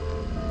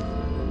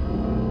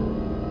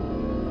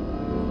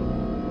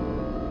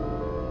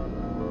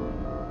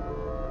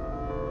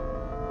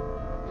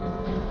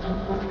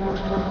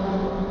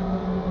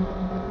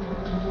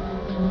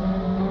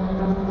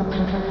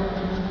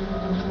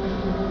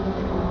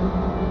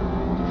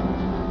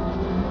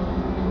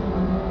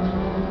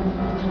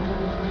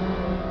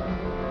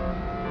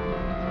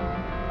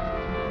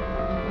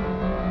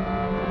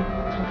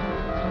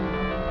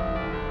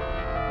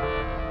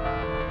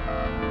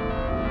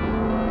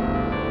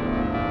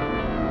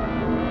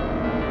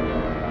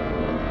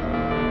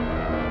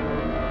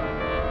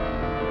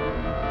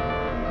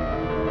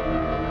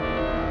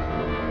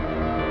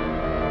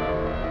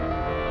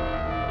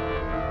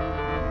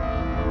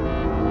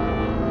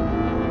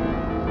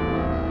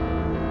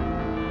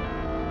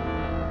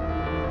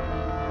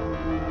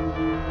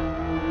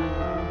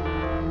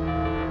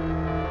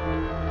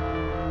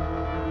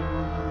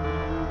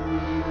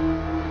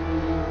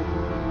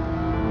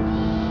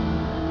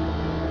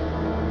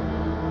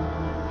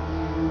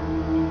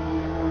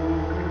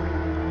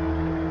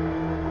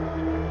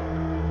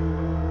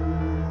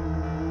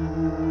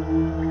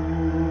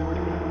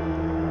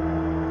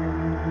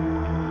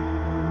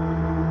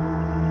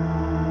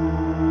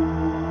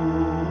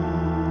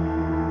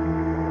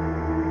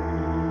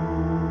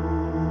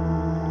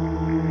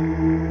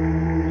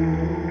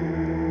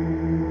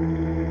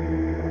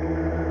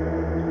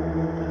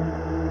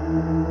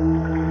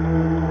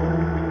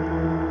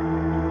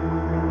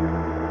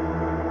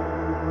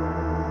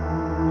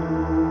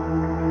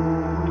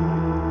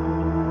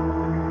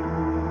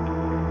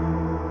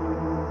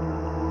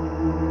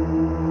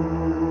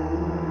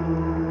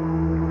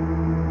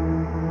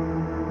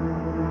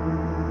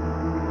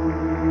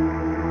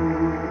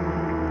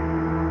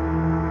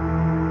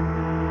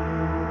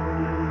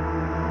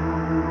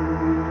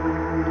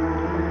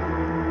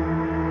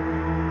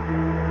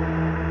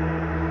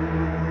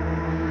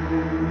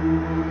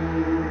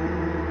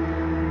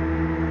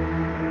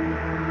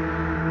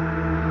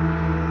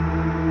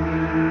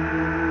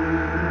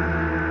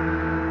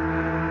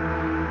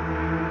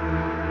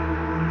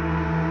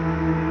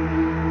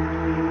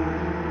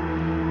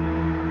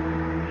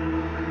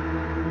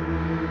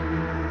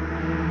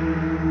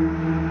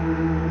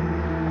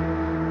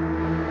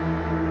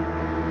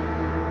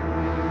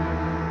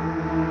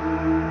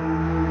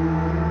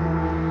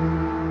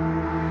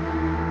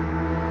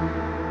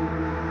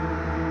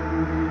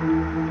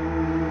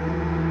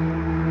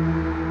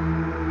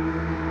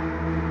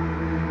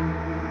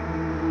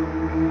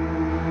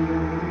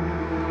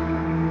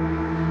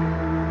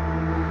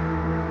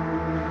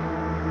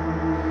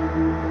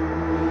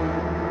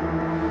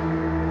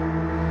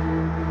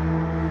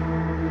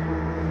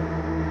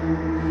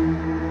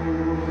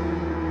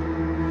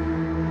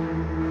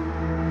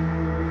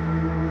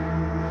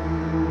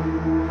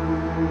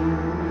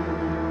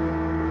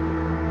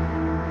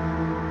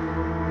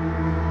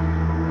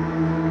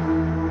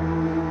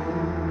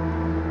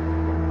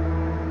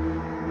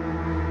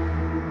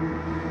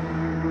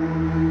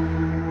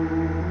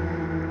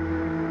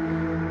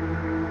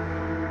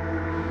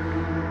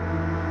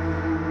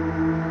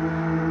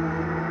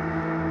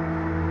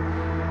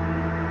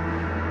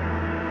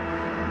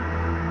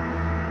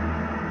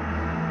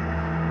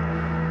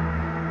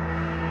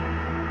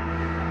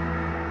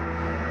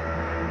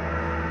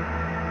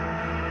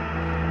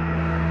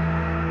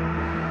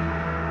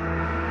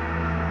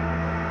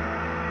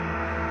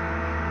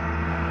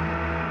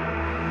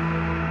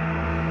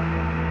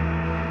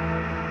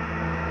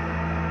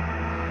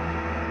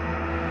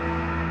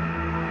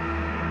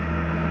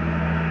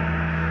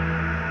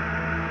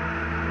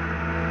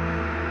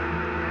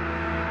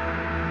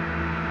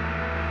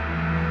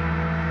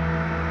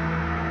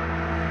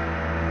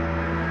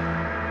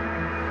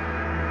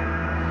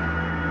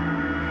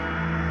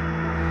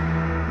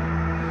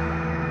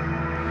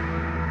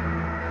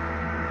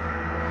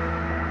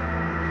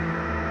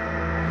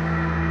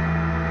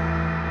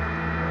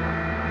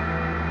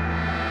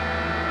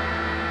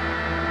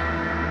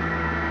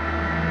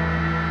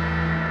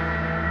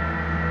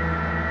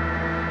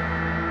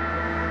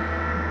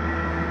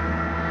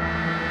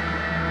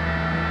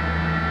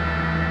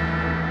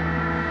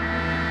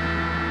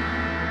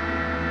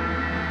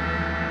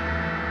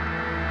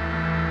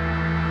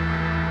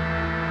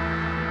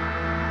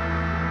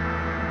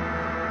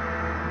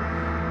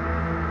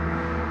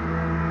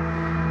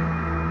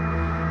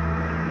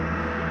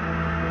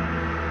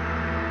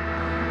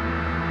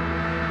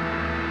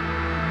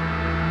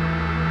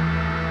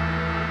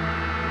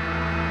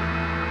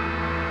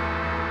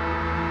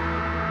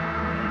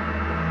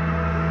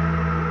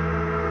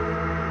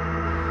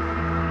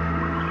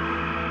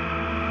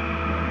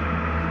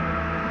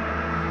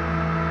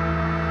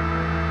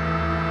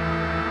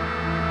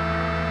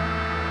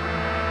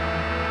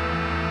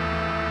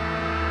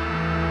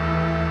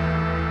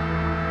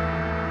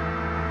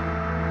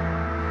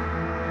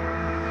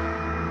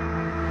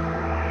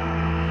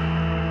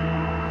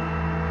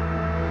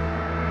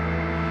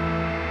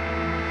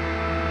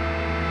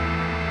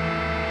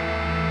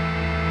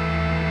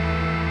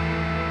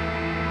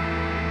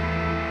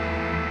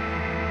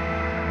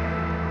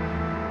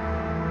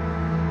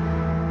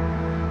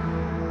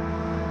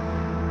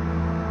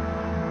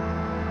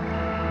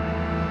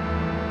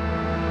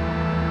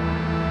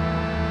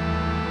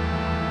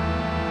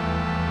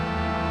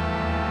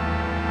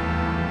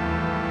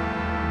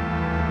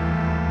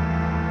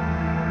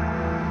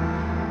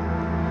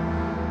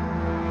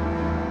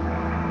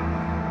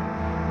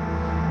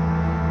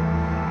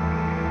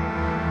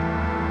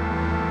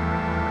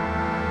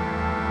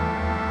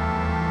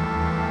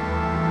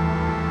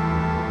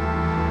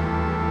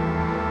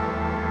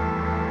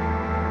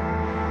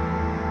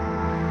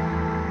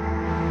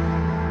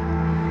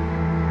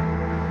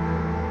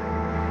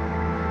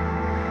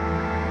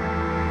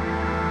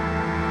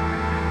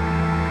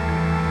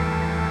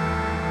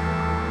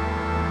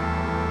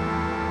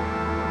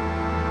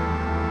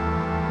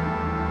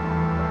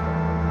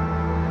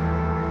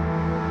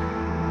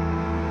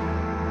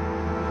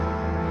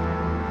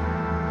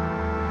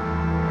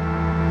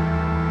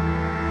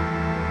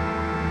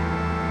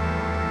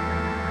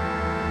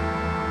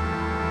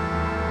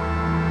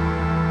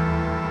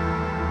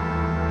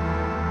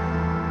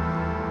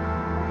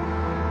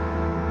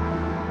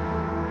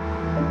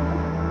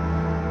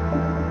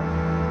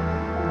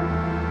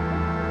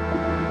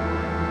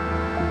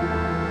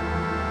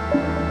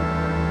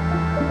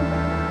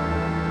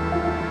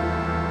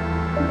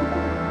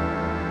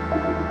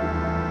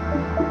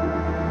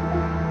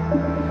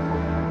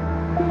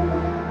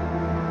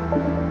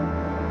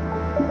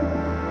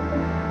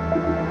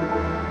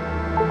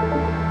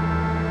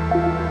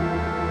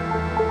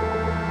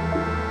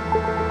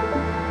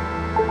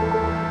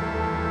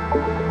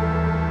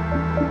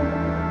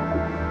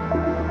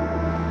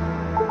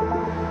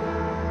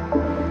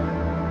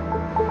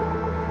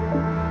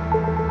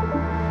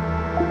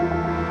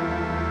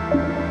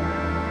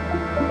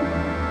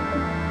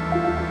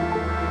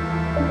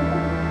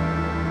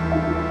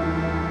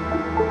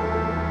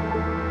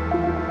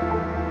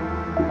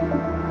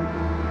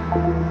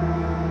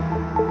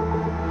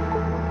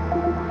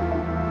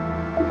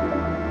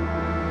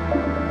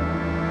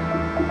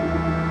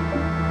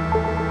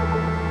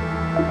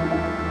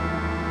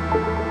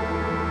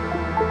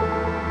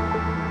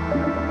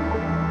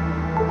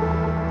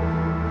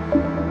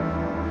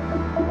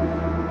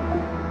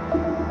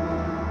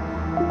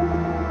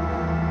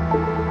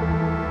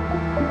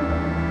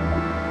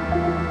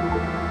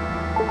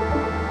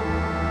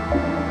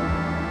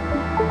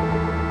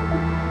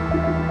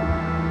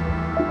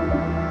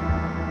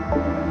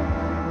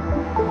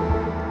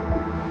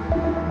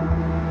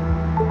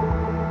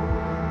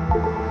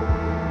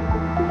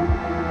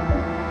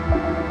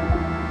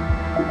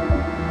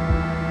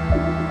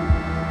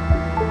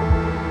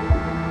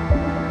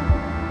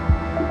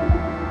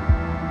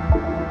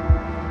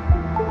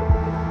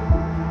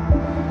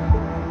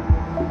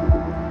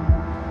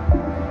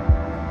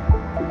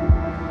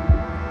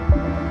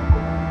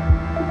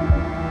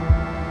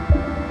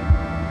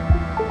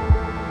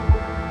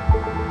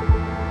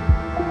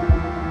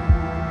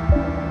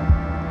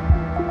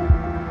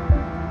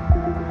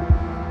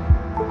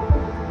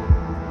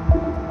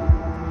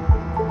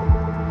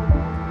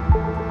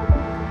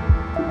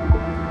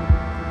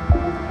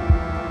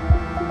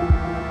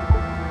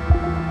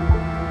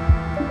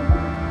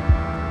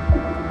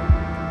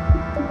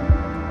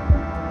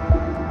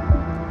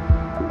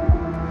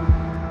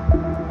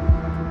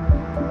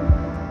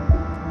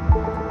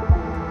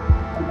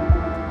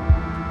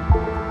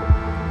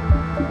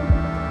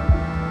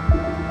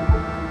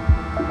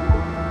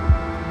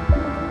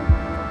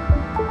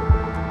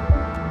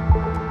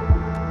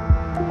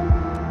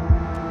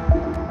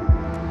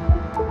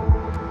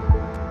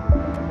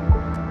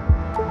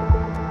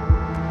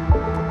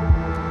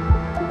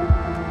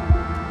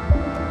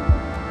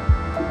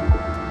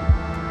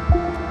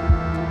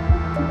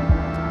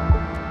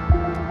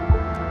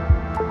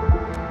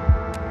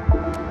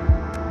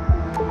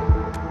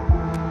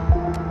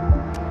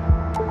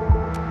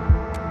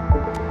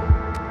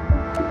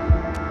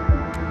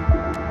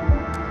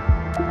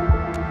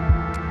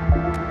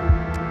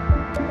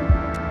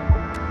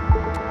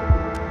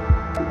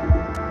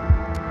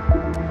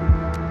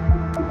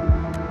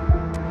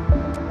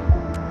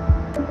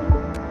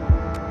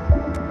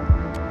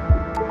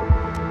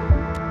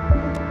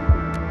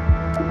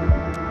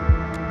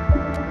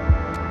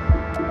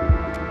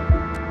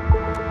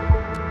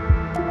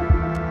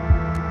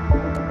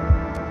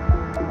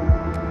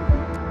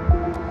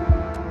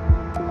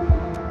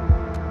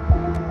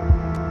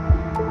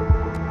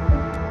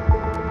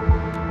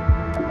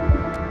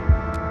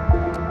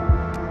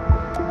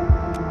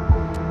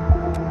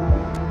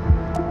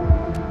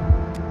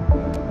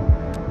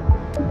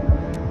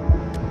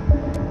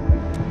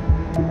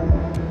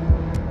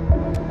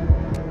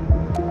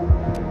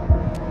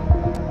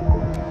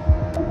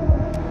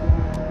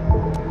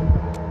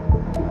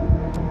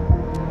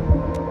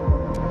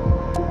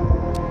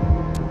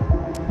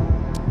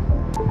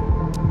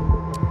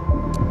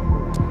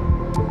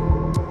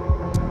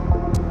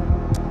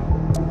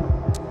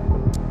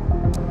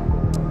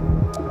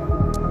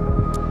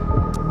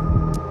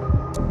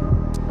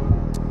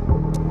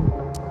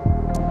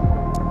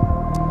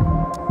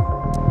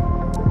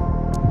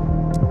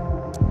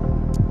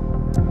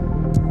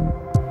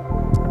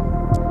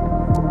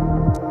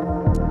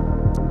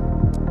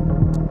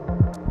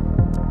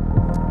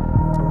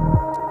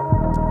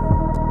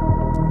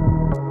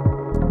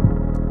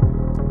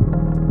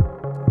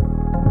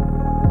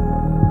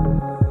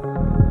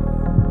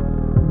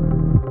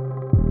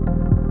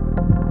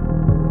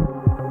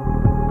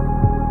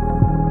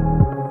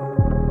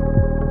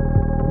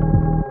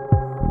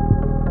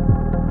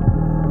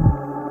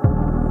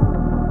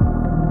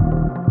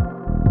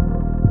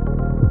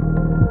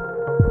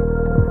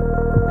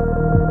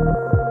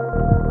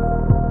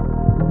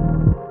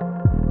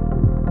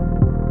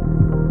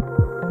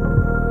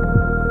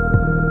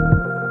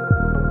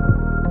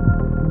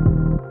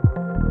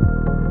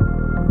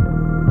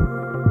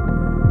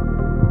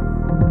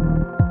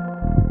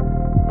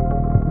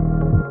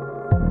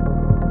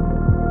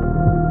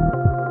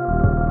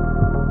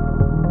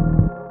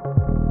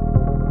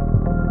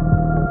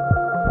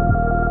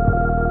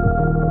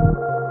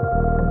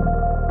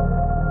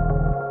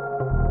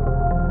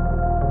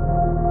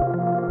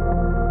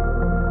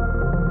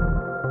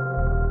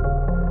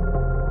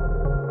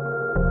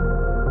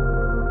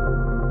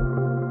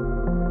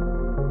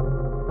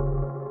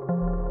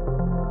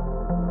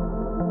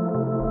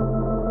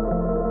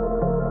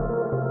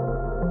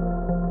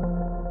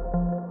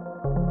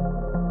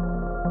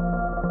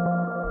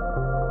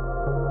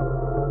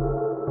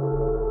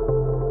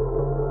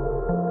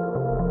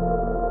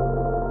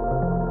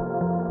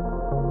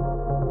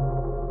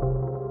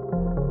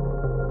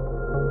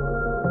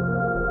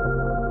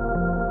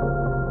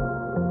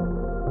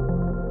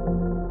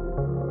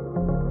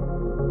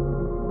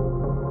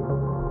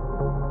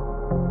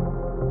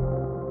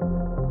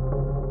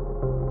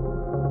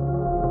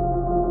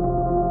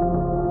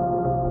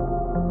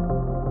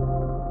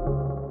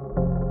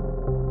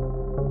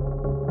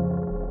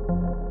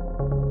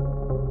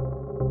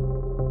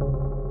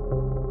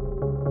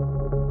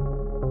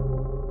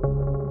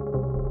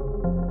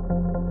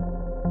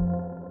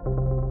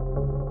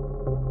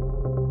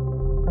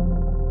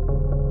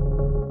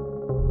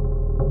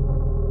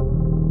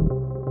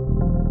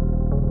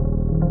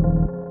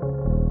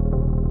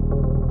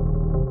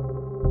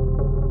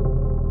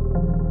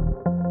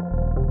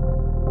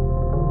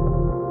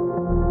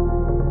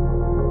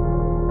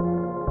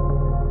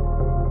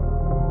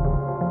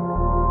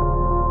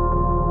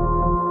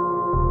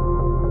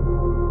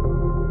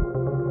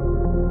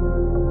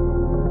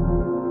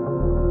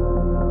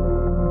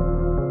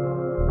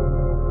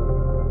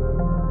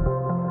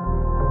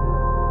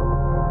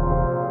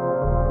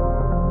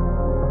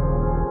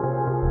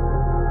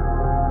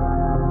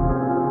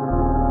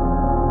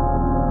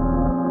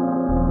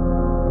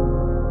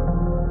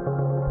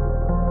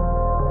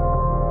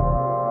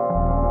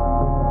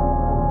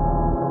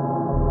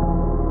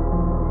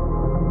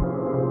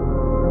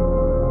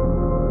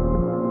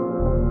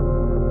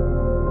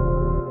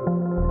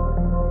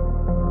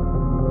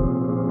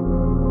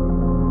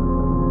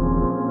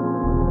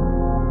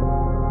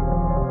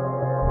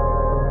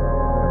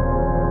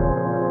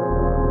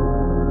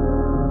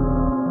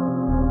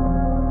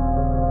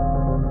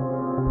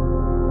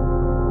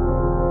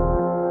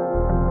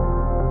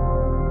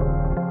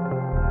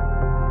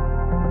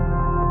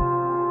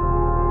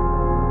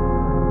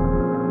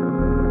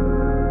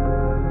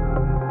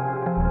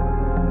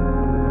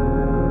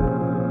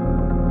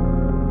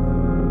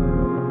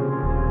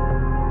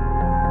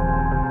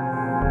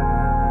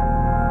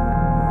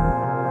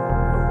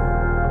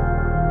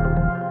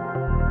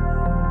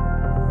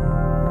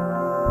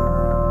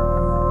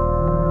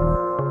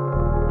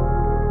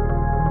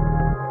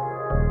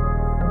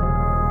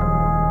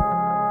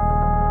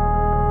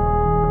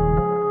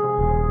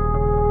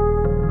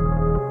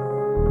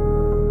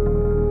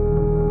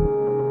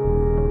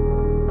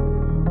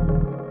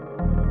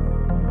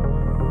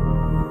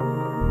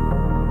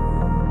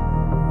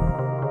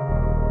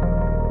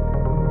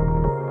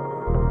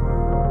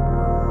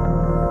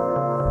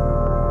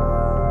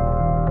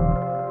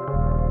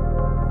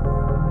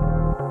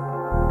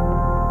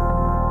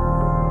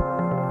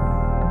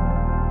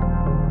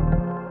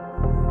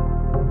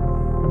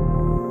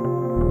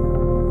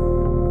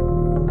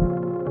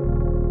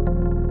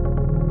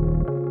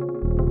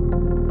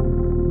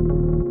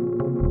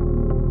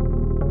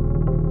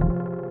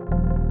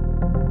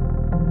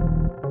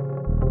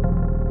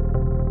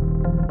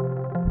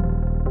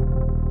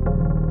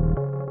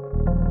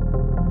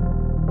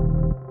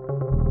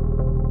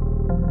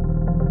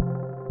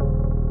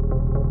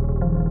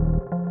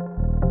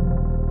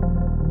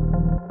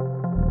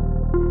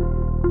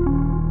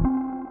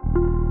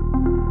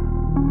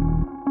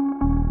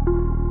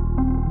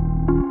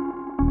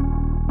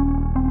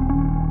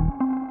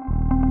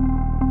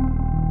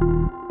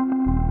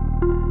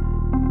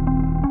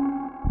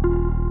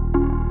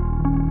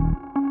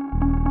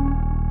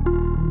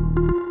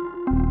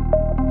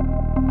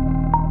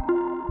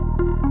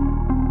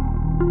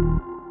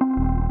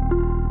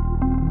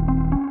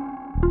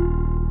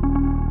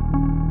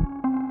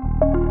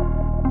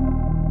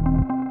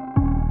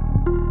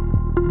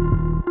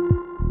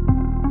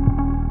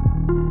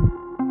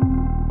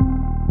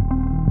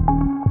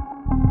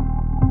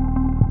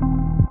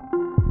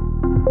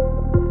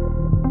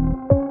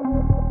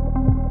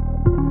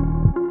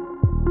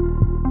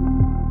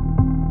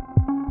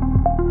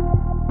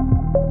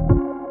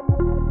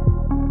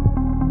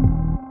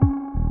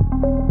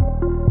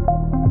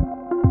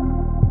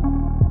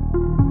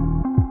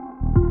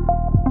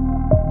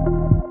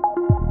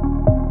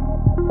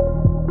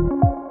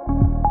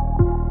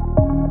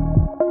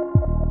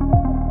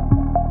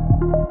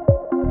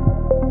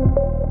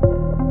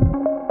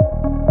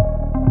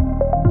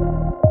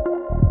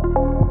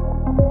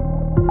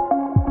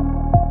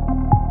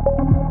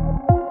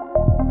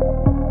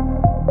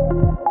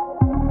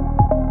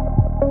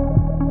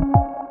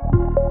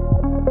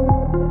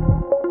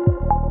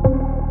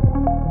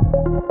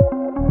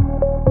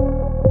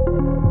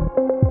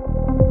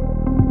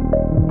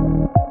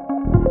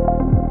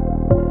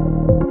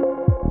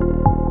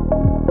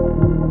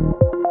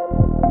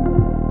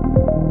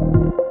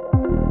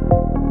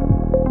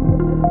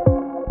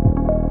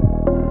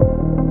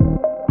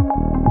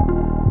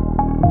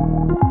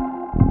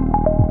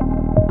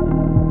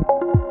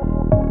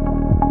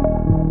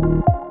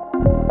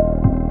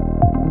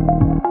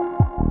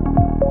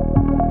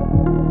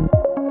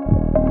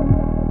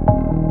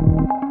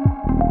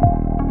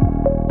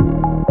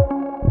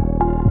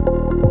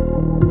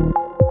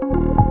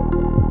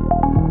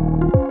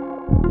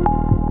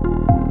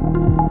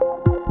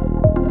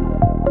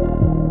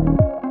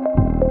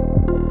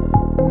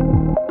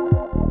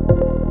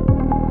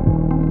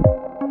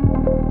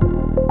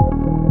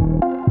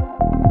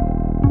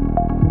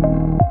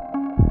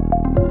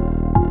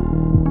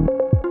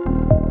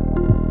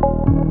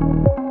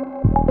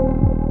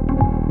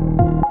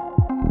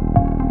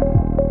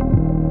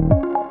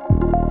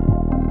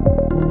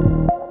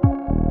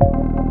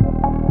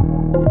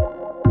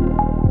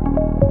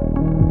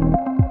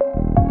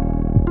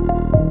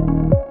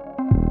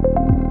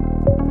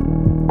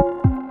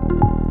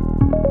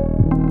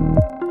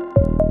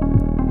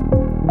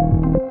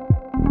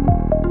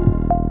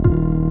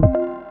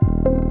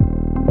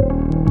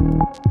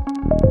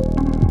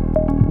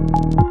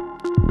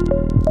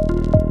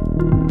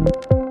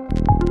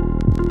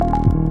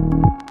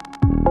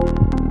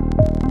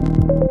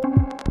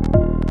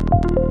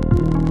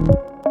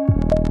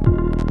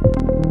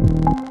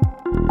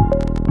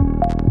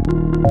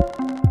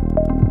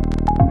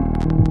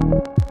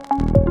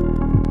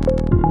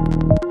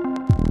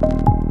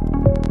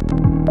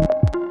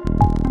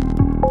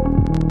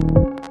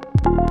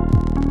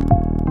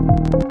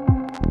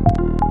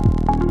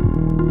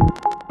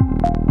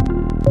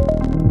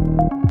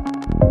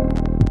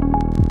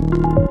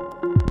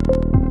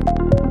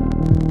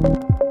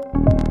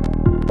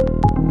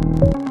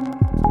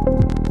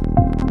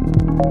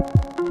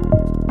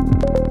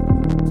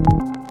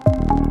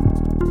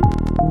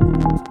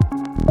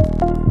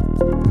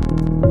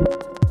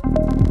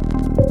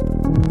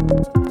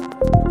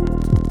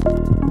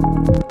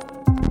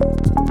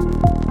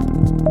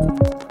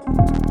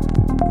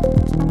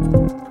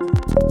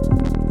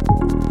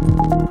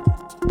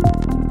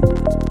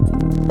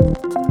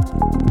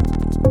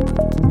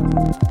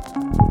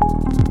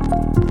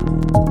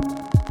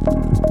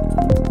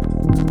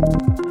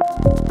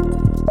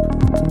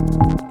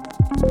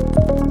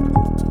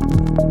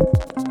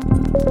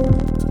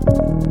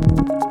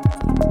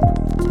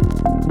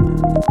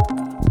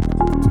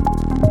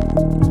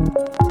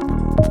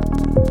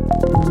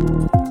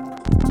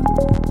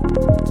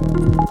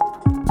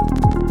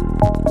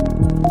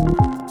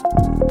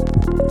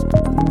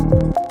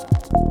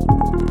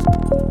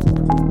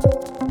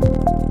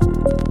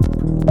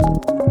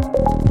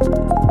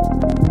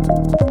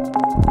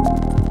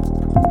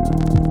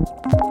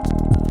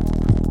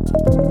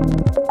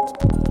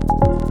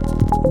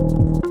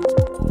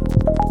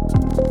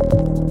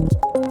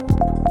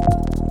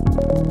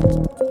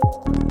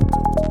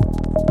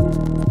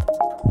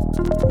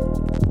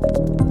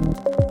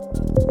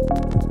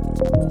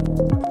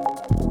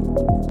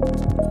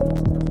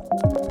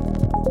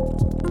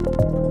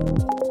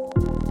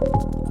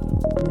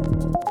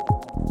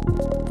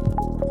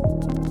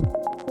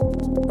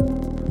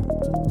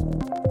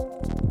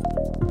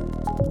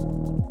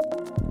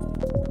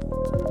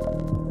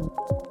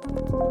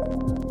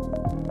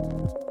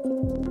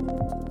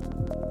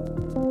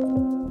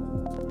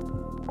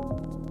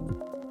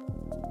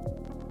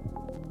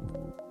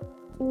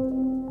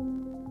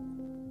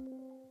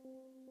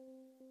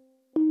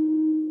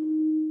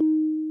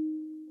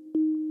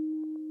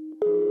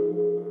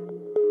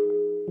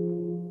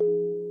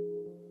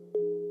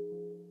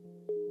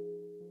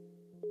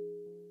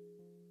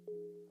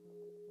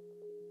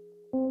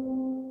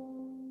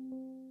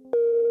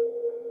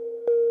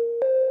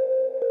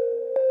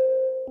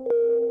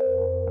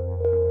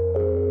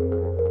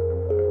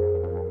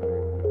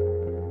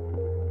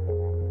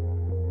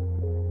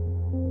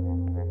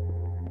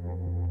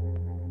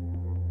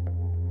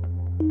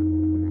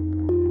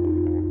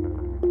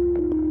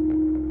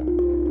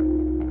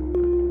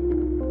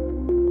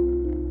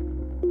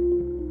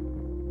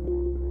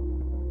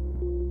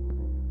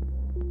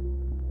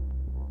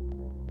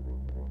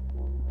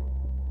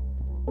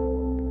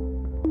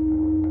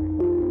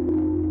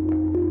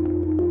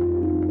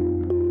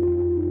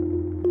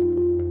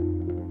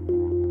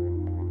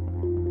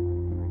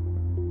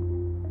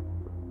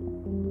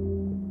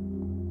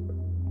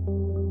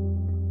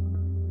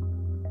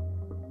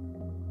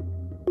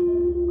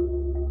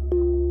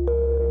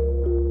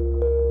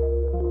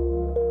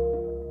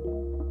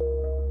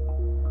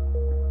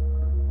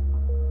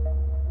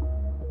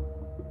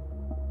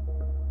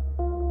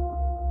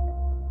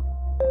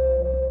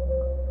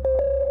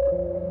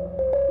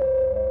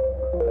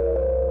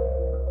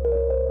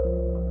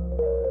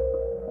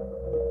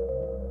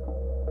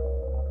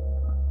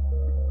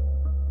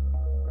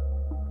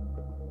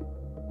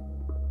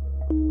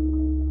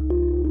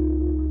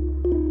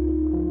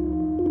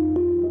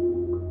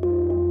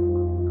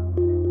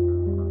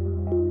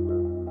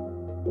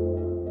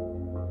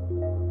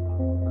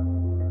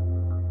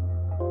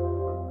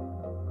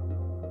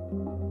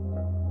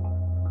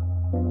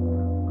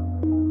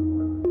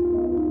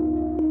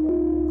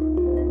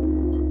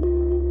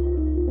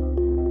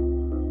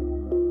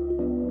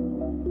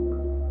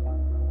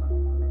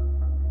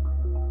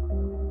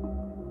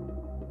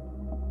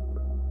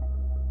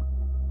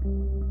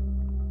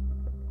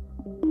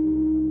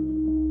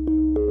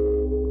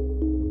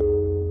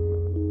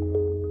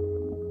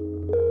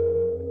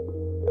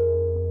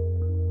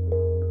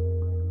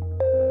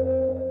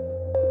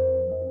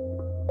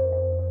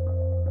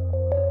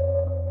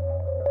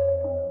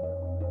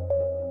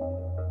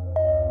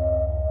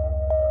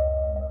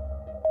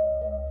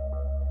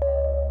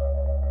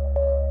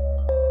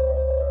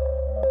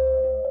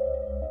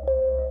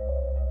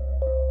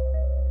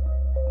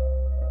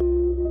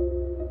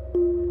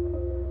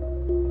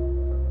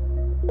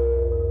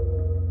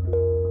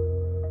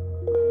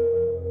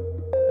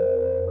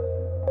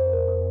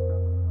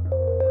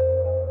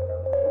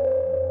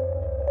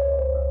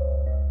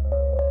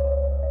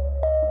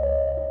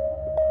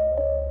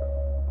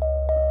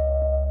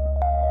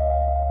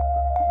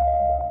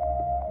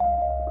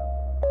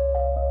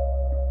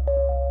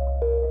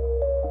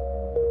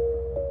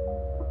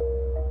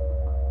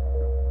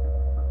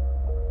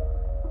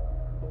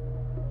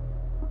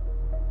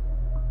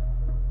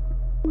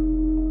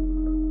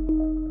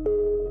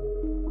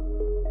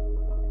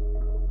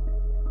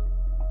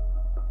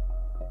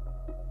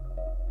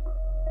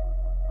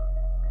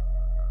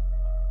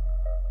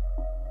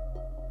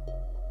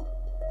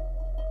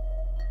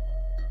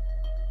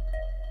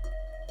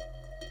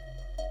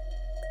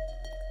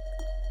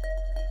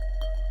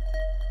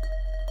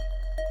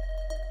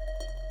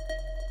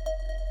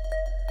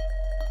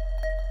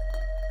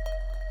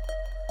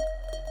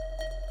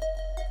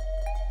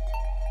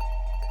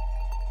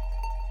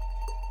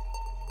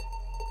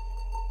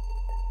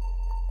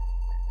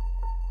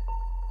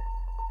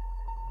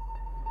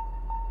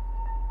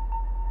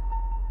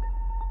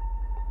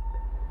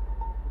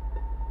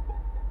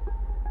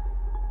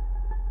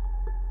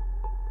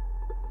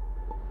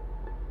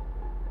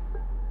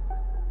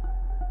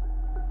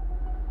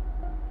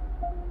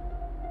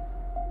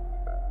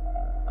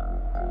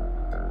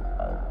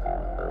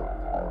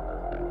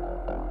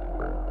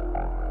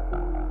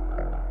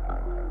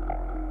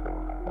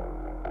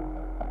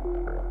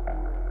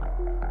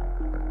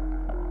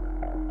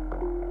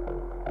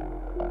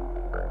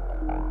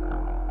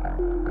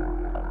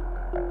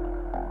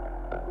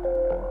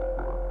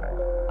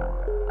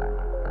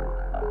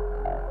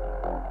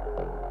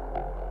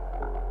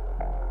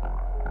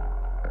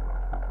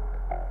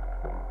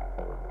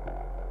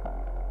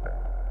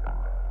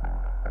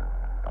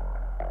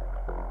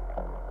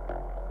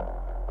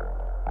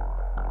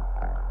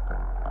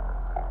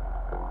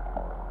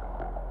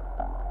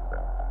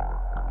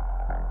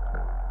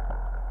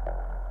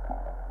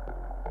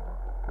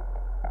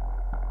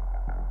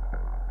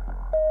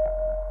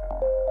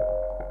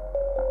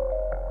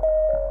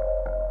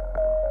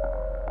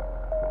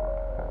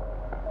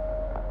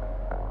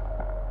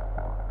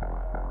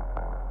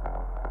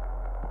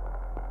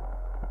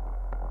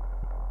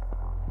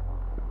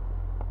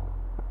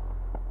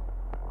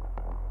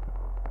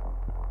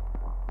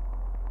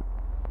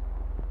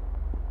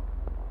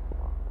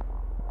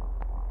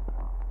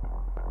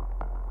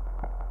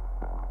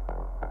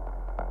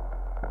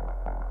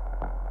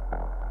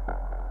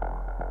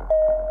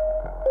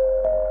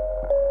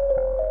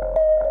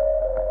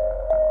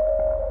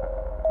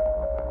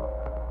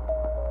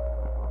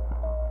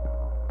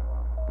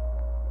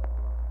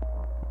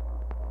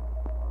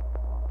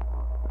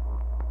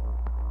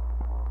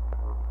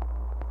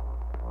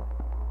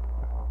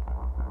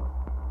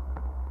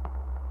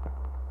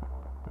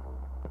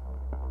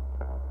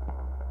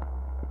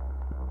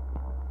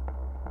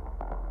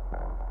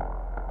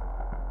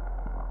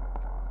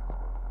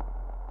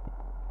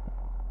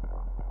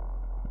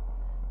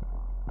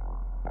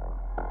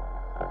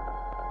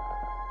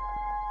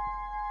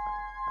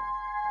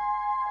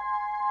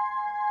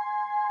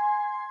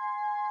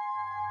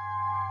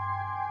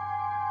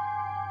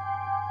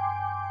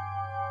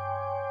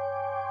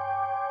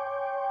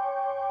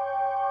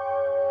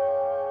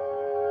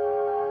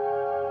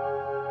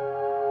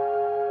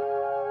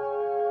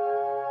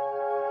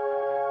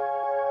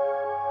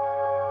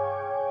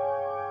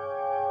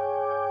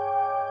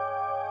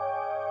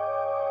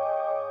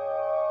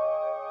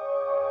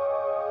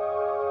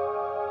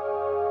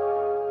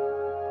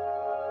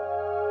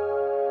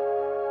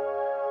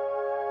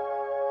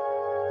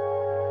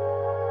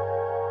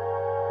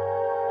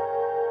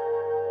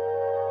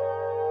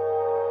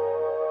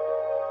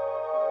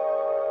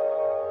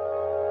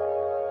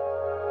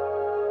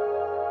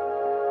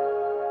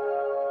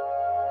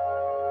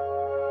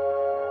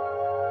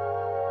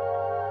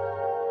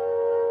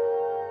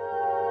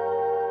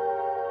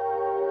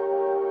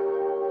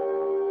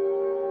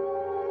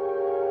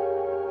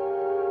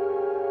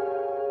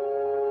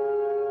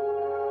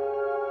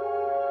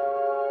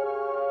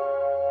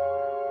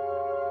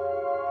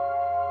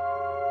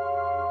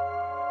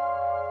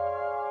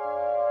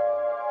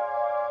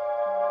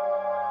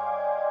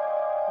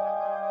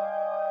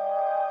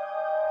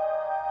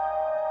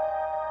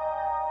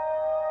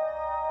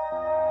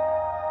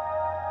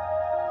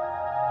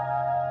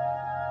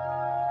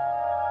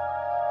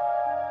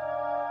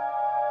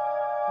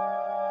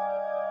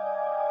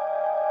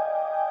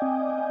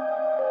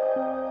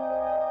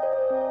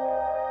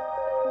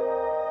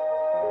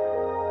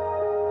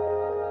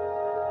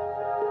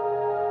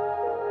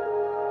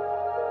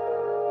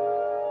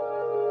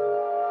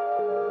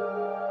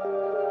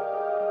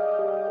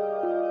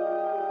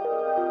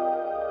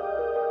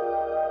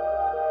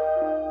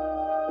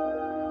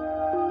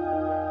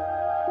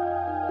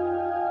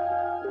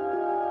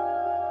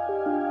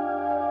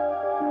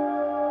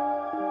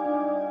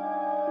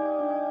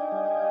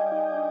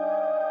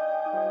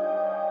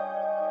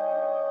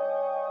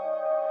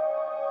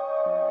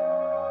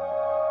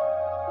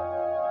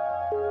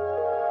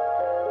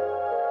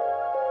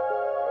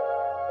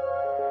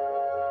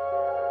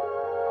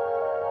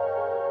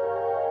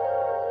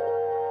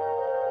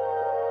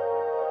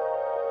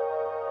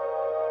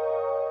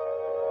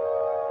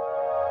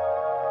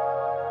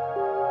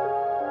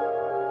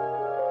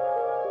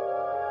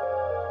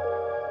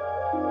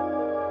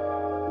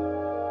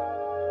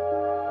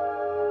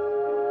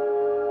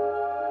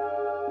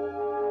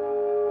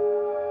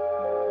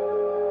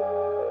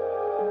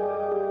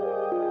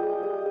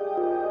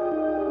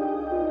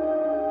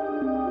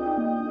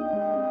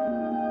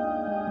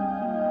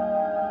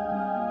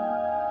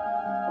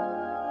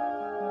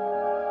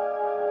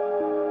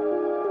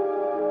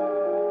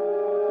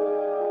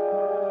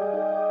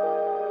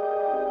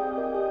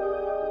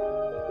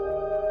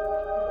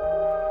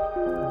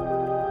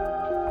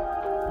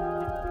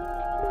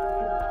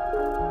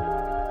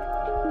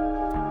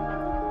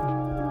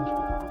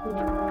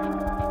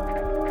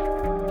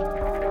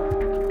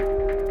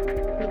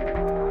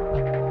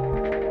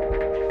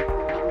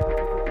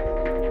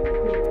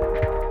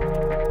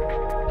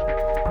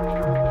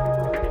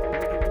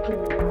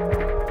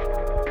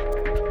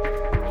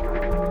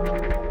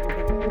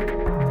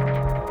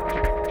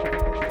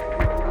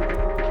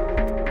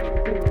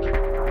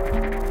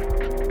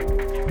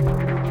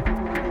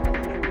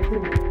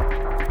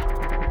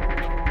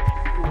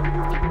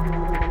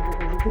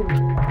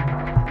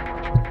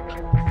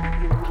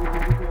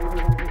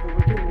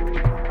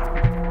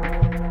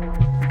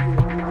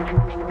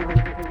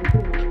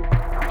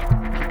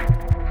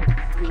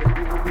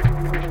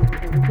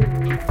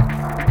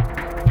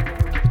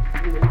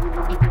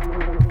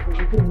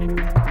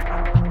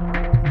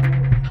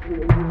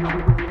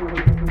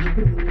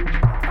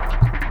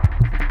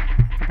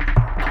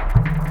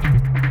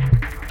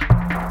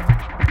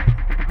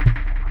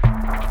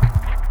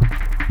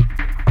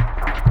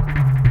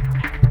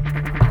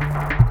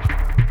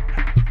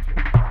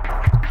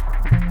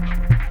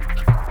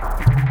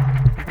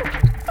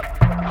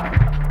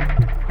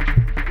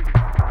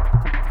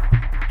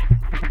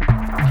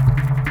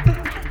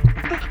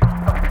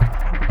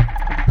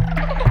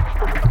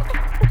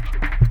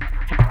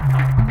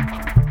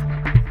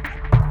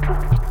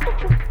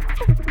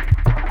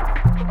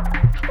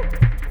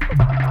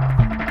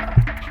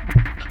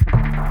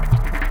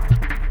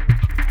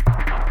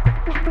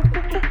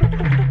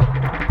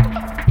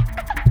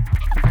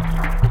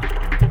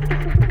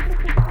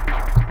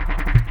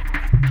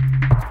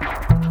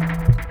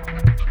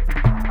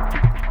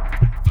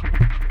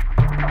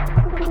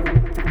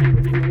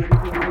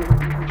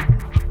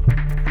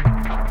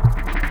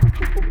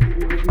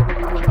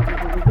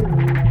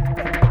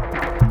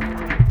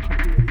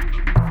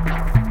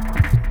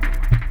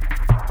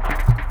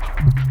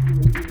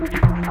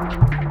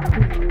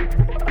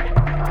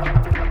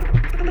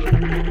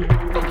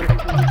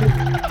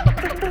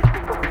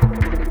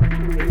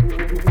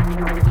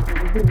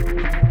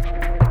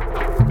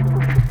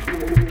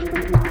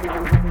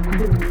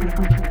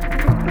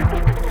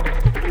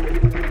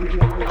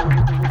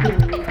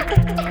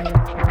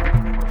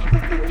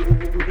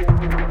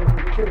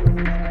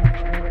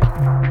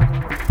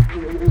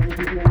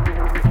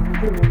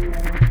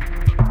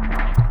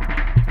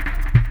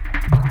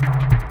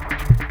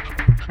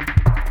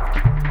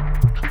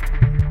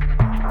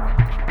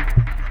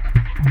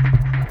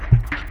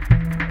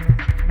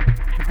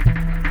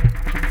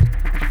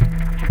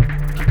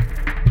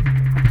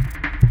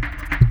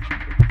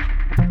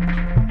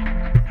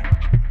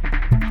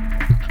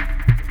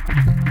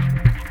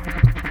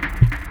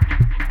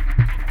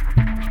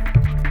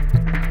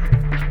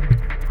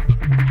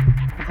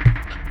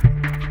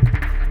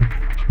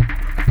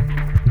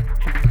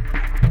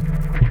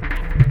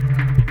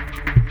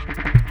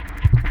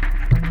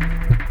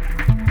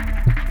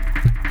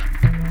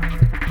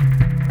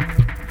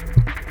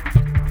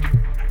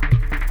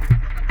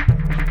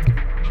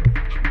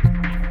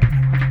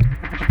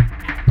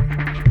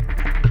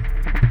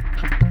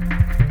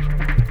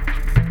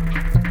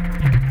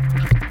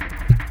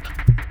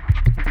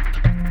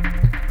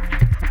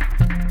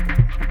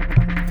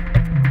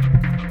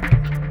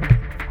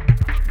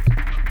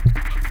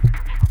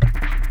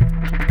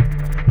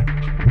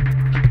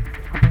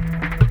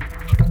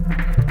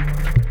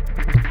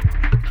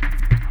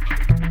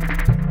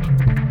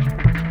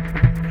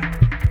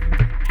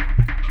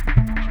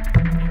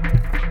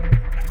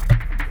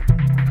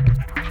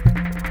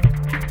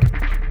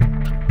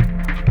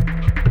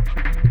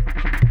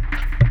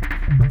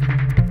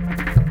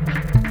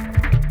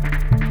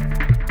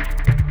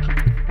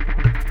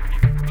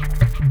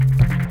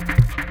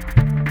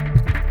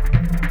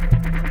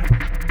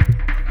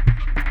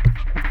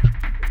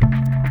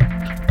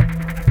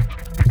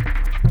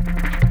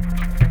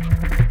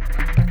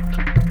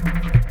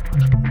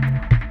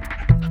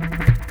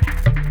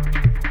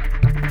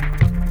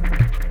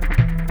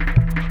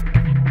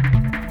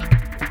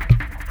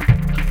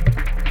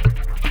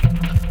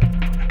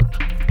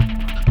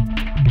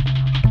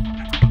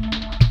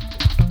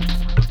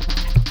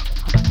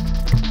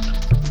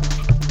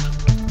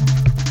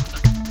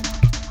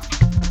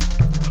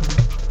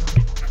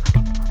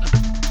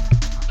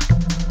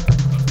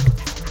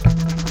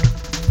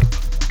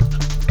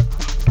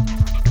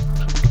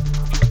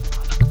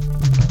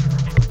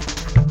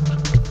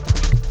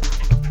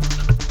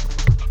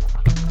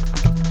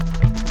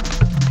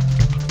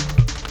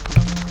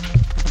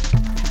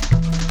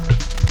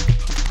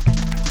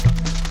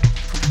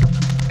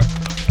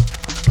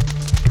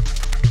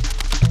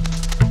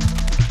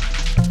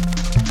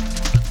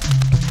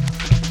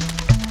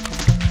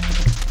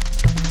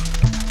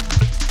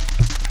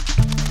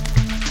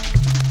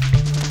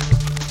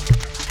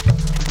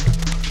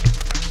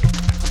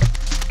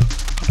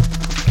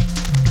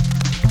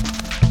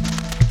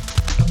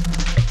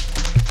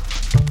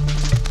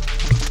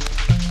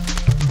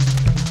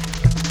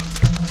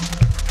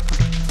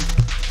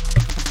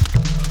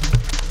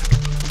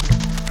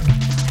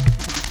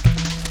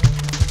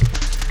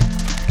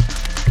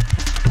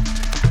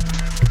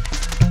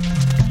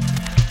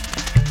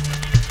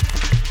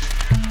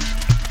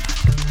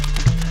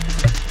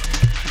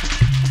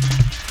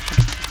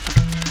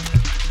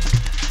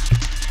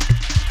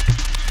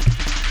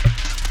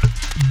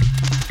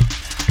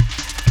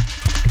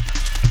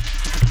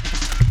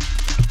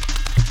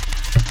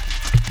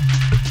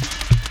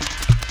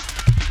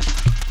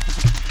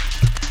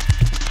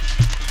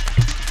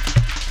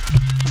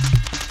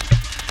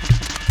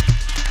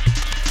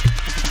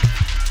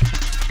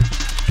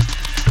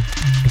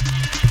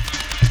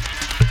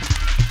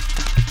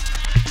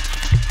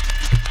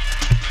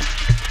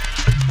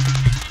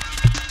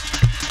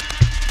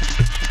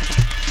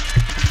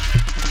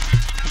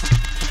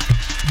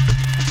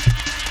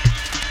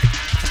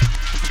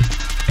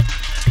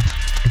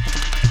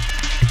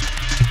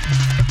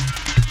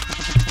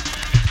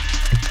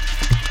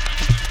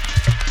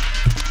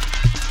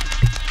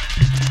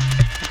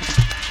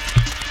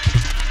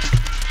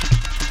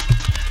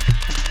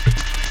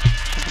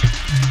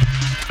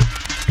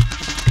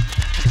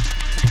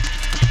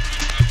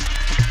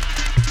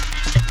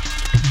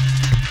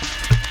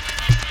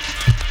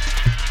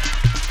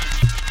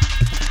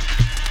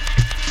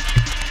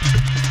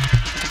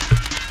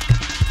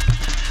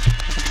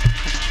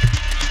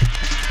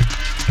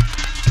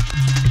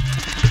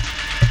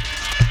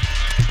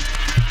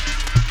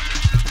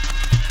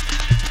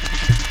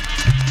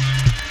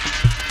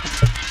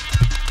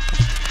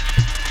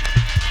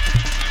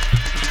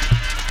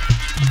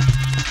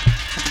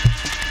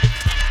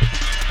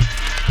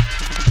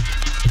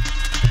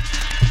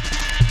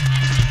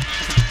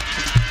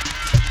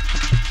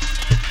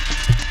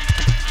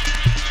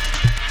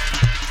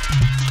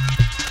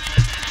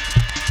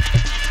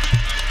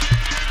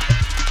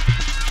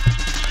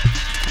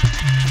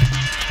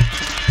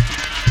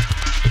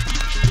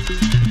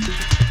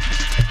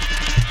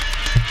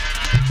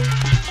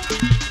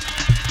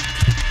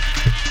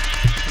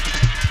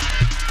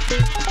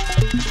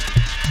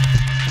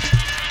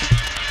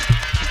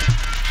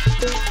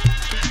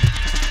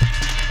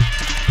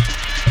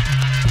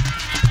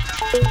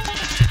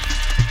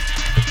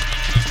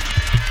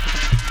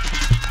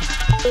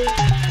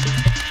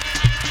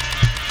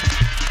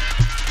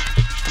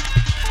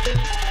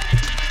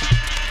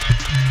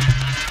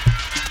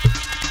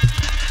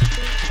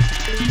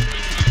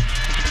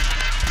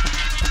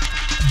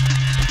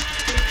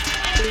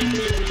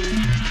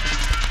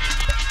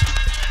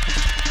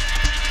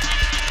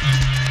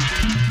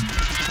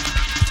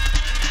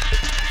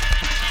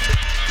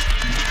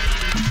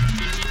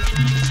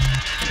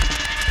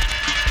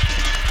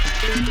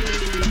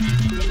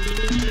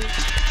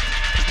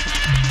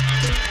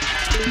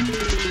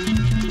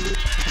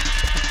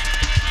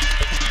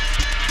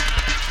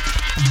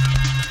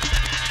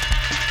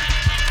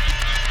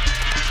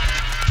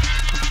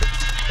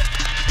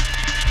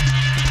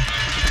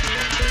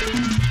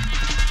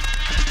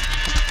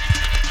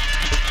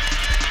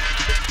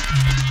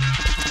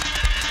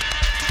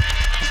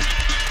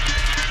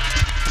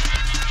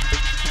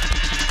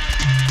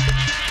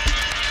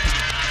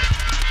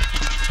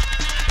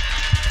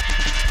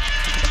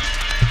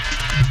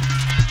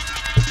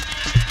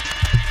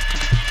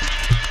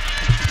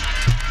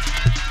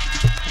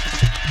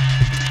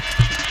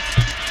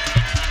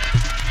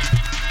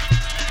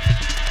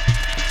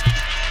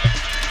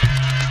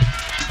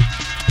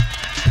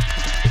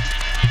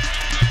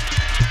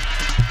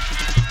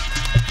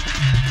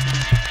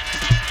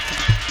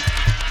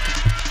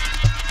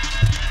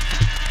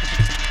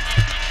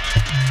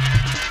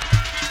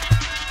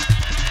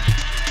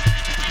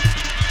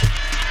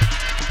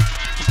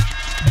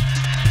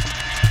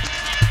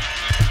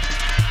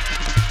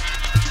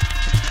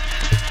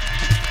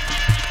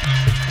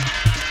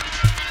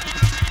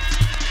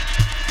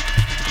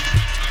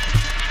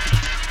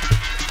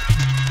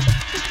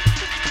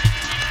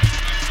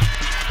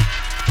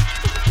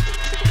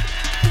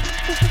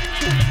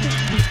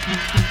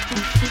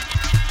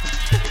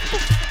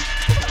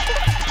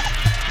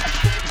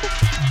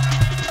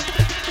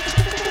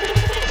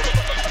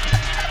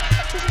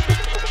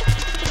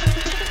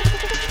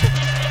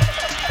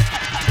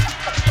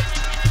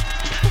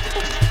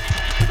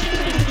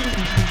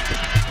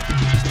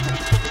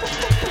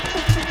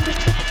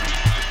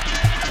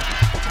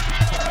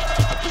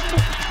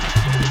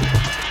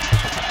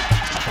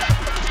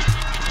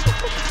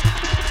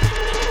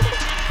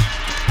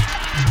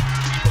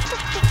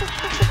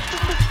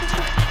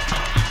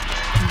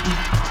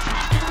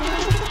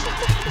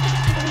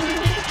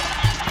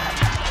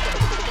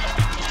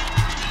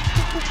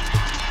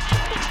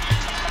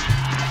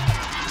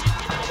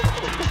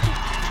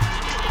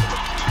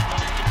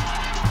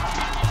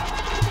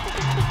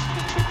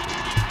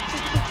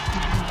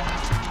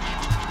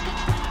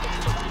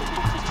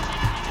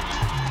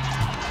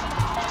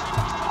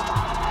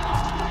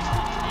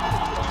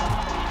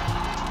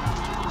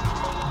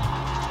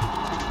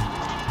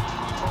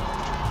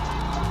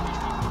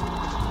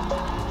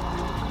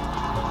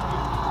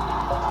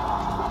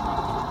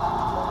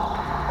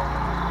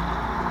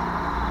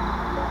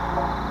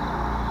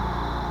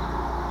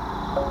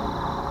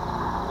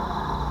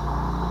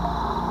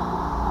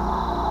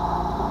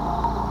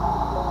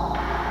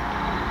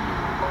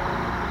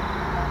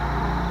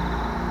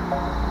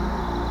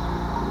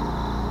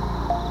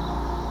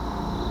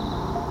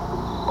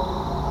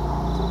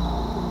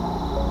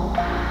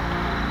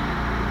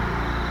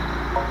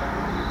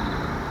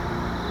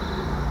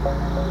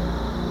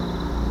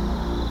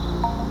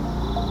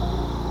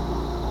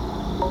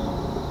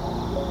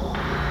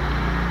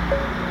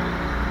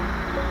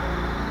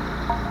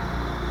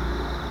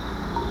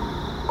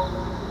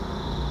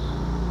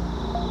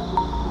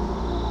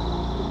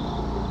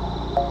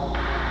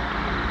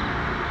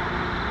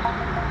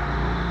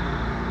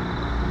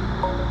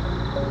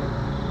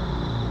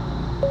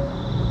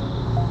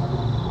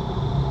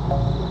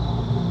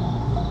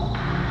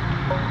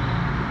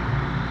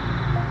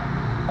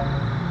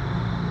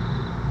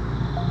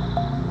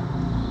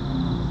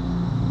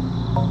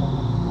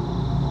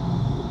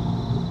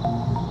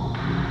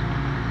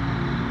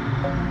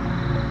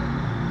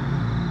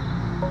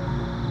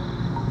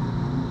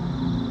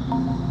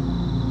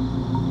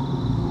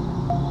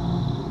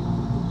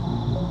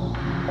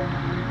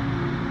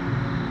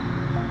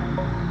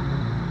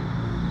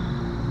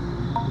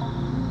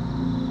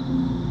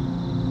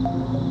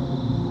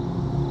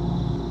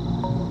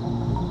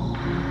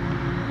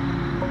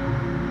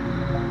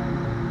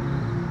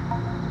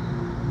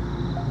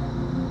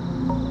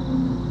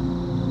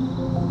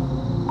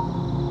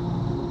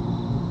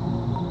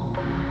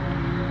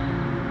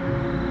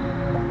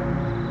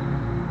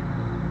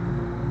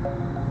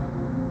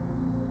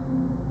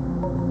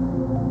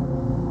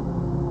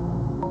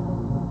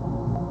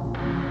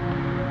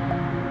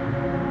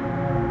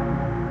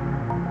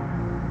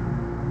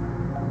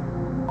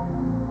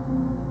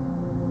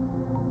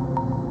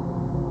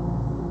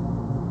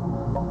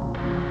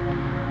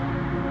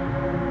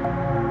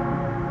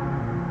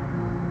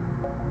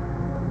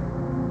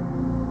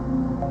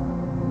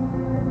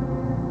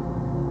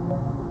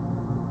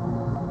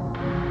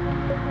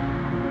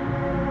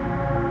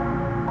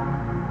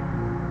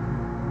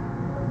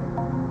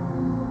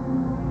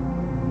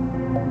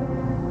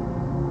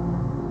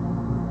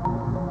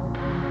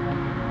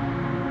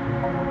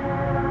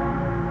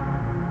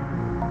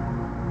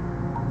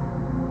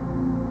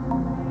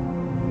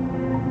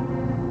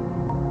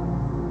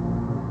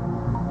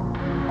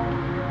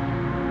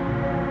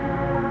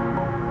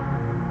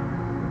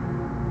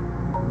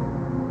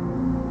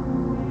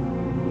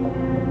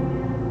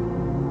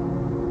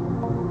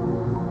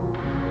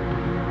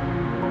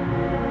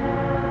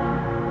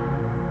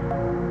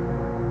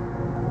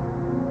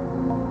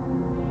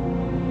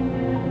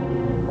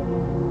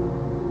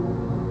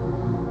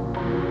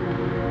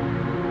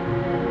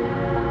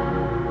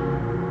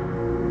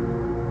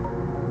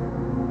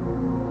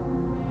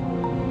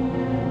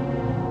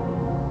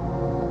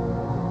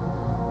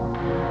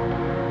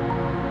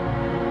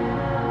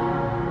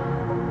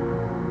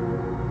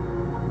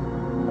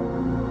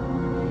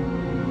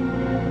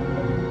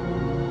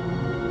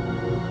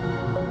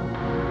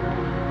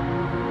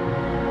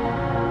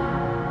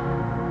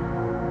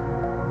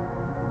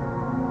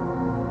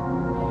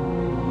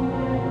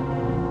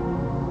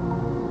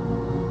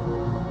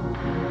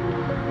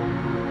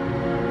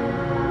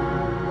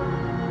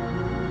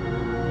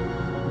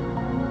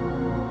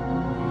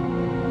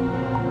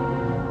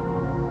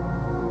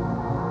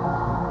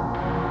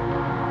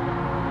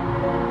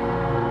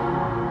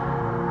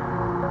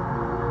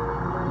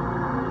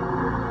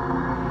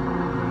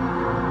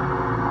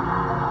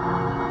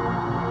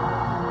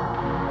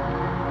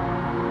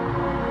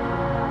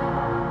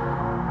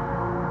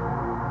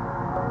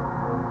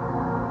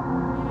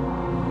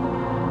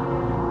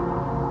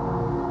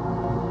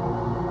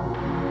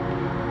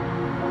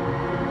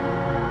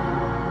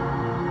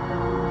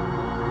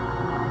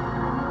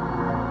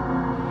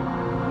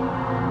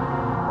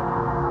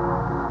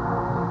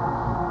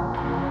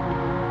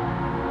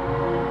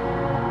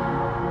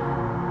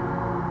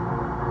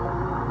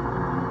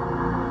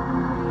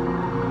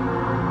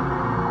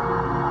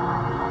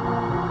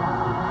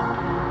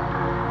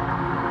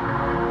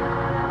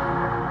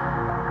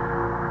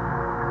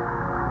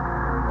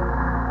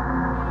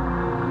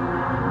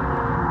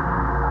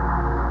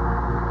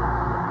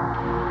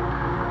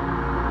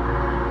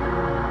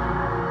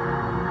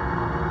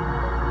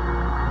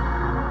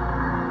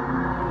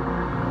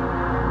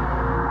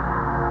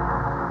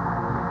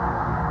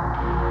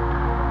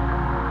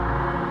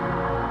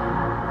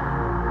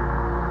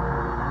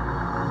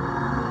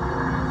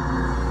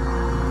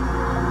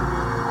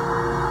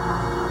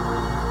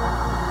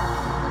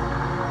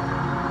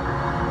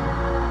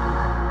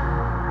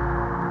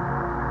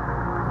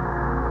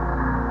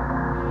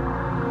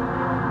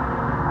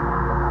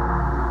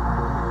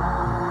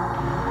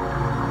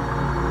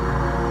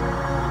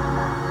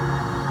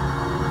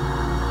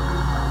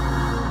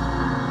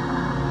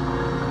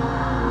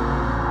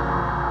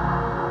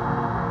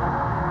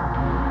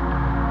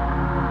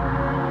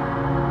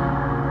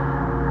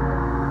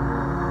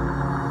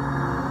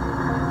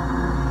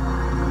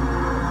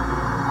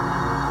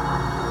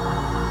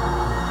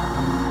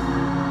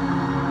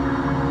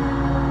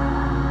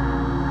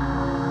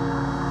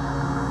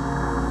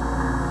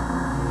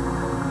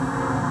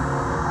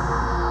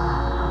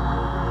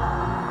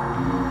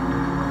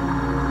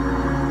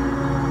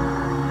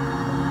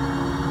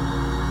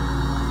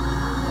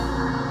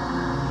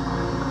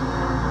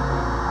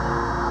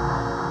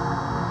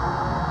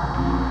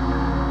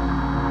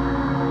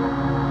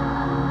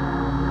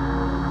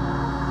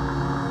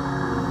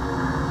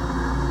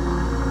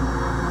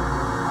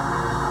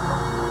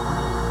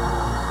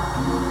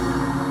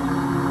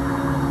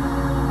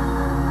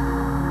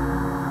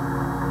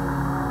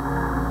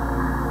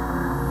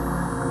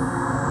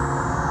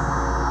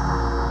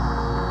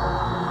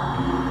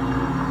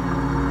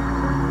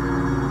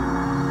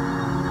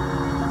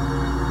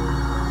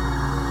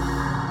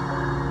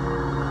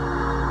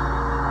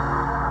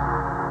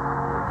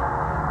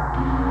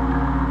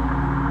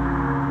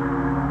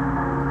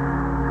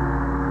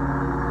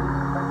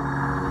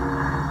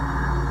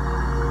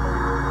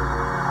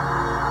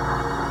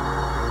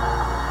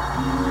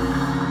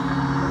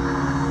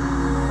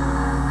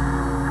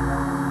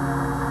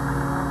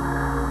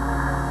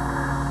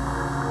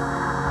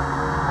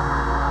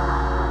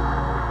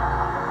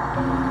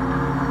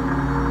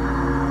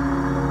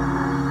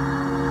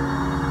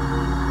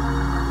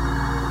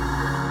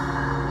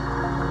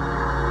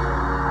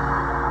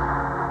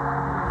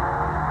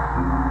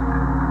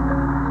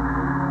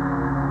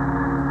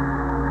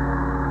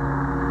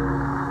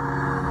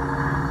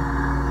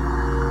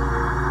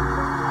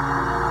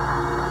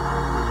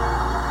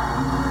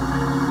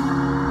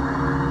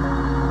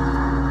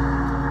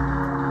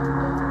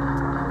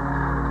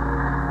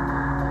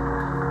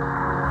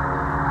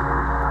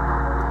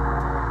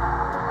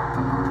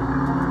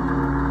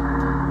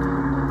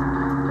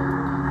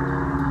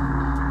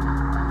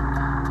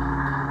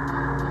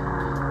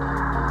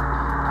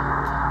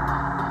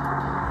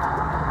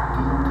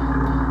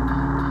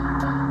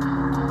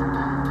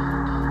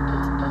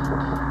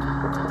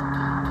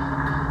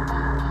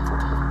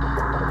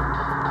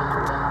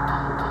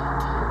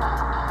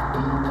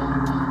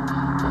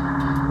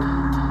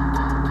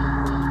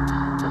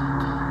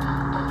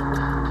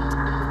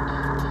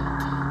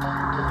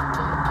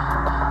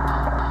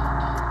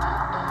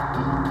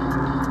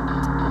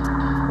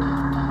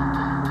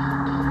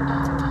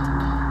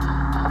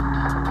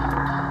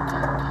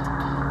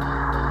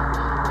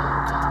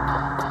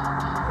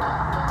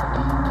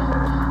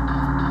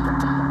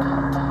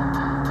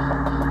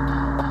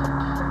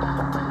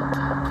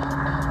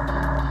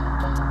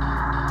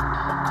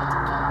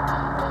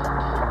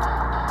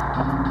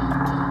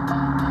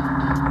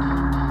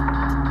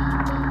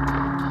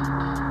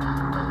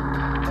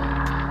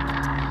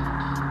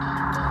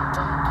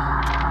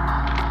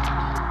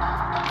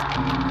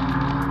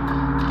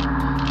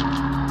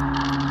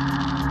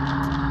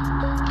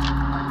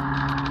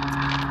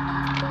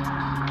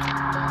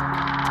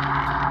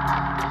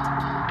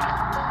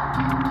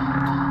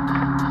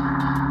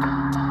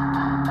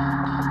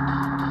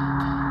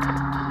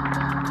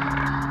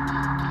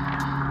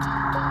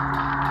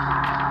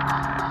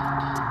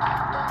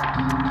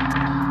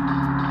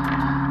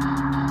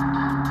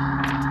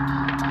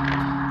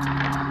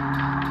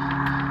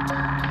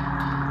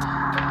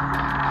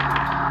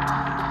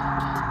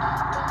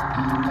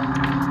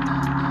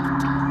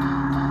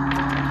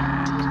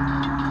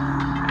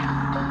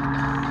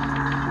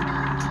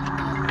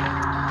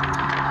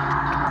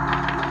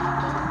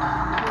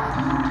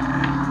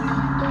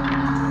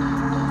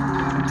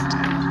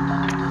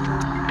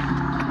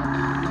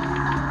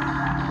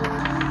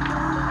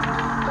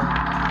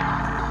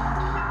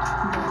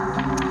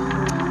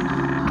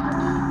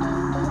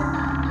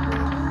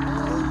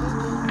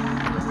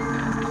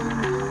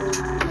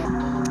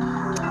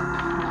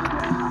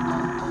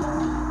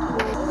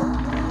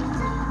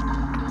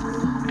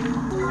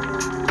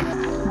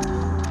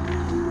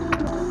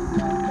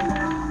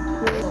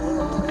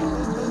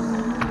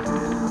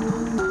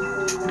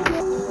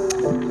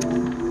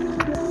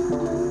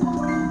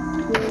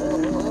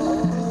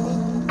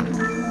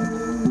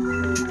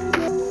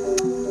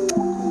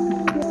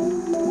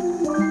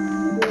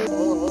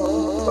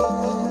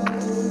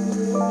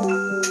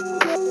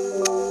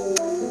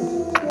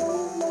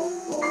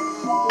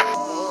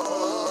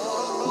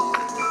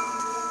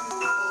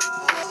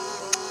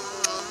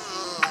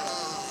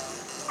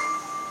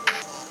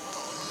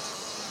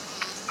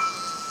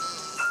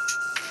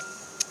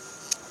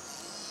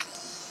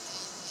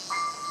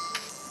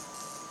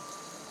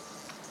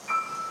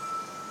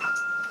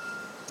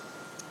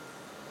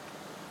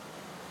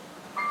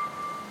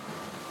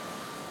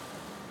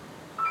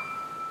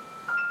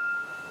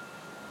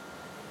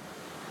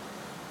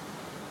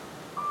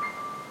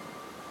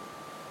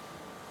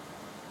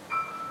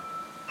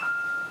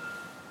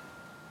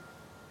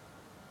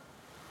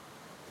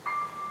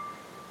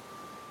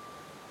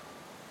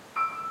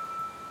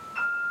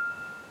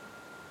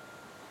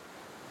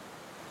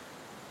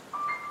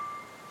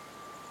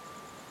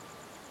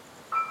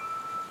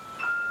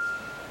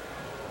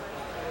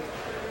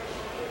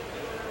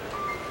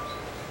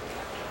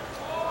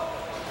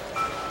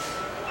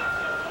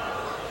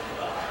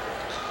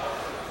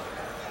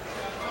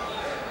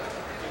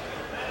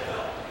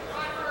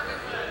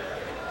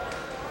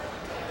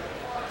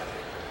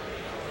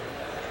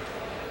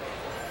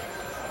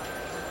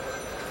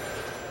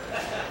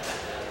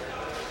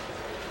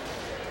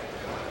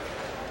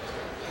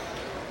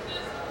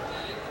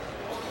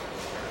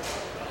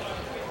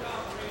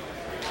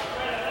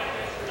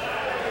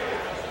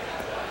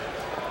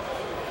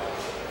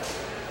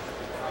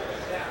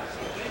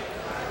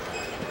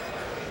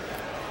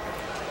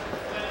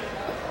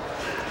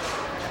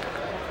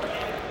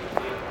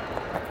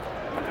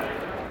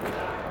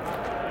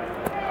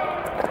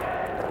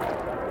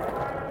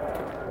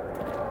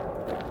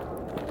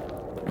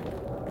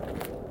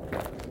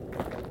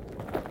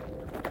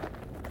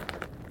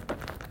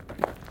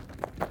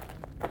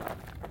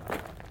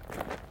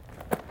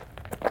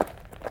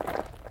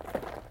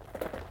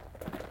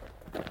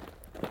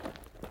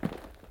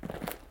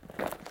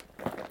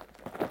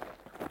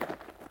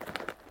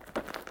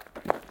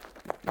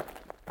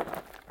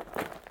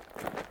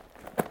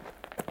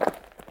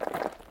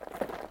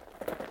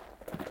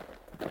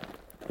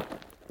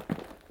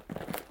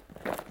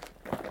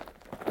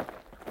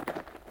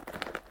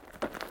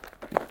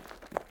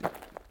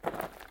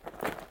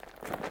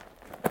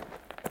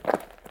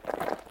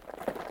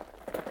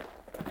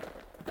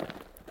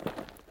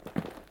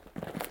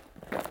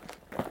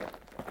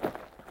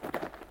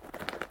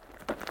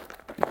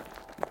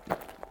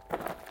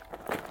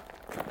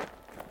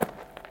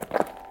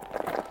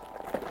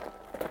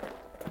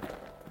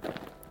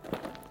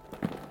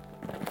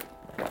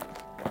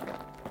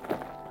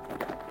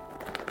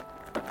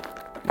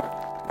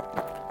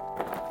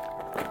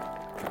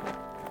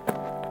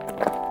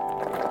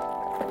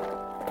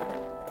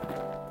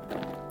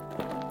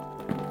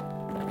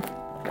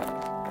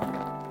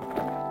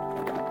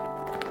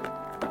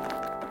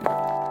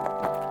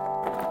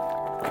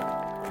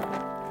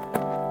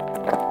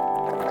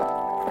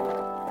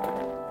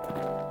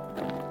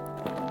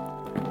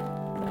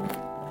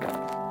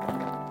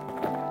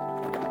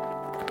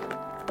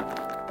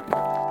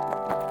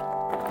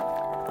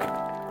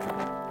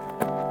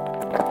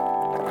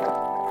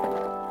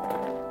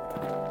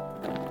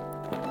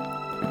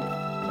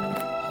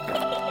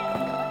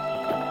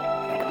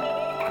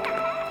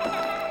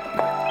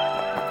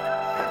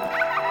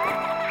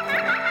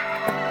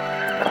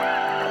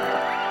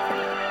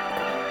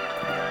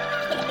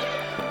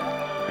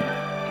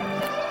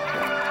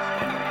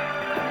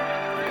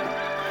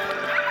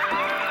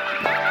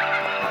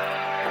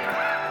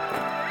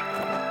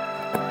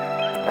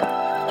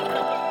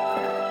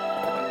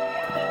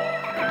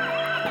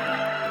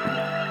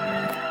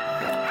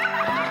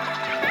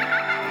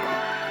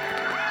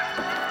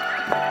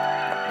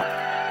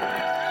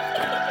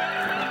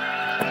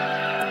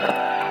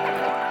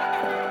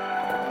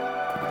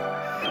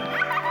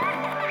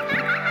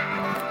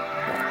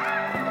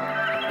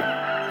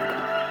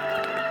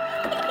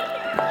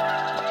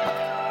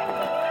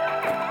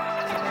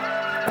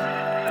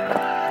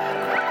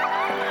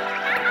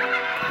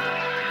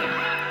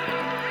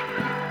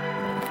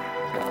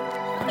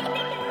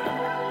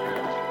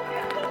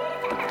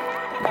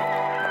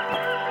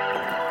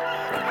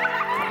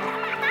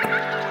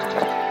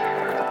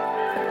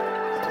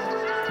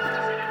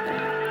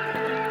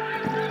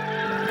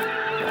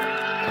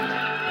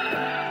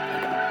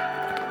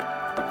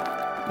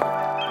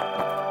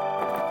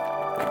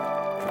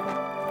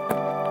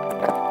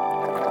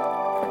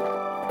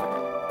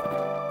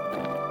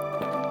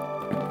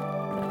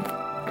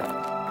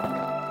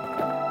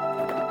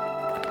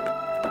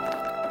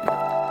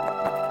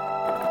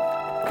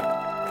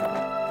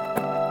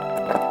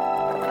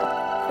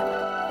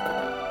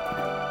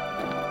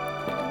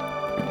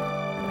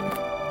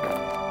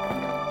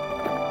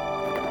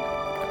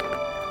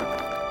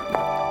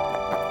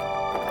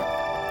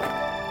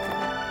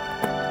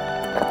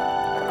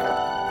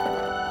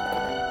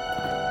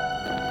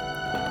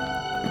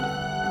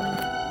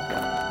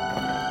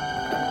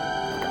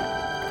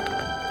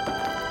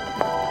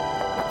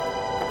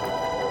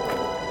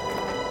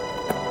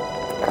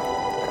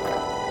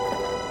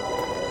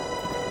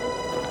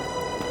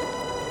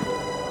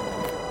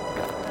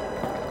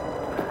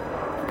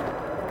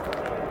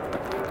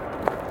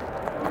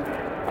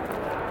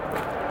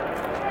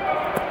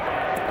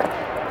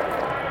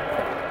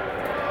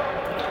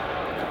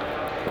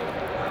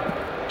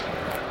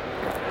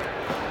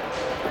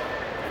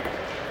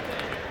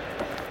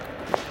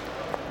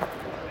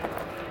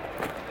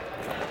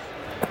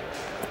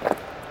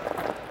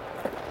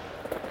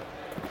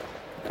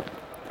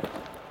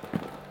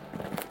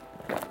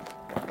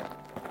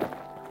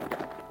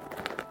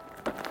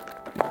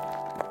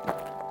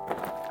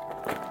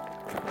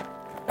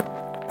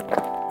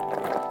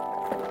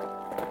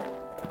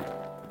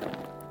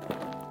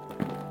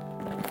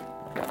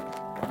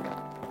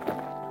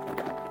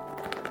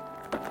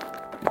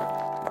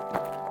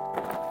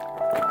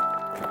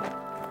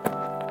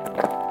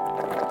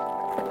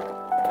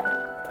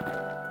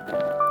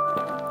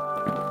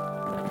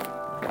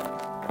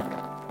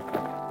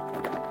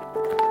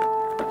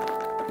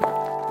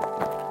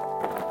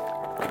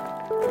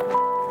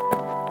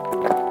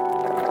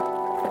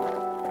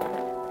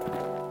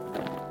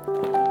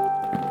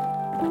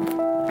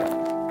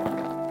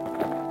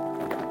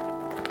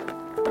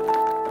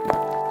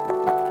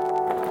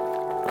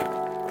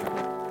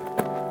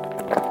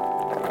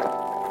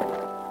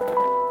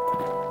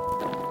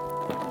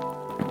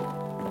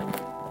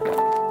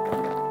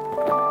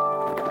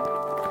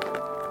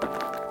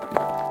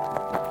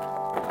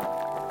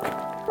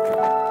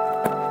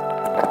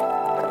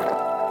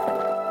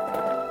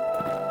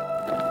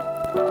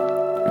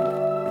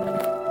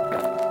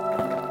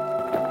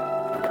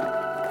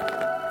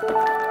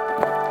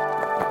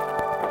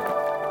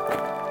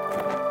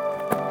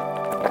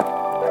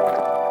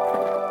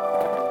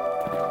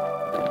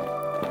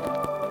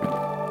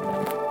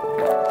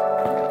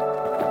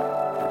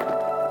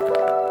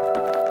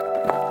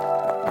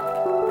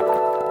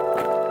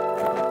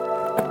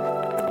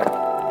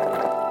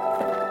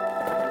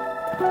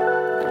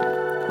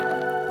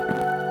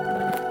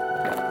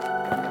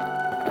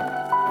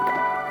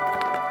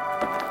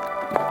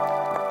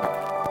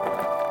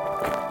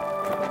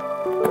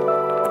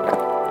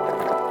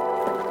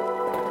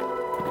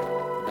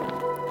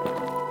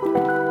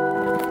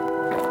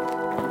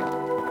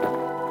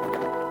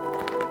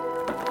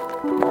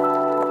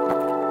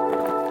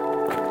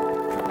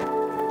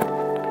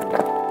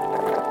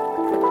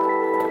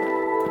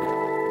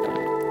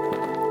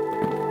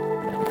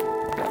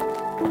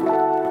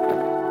 Collage.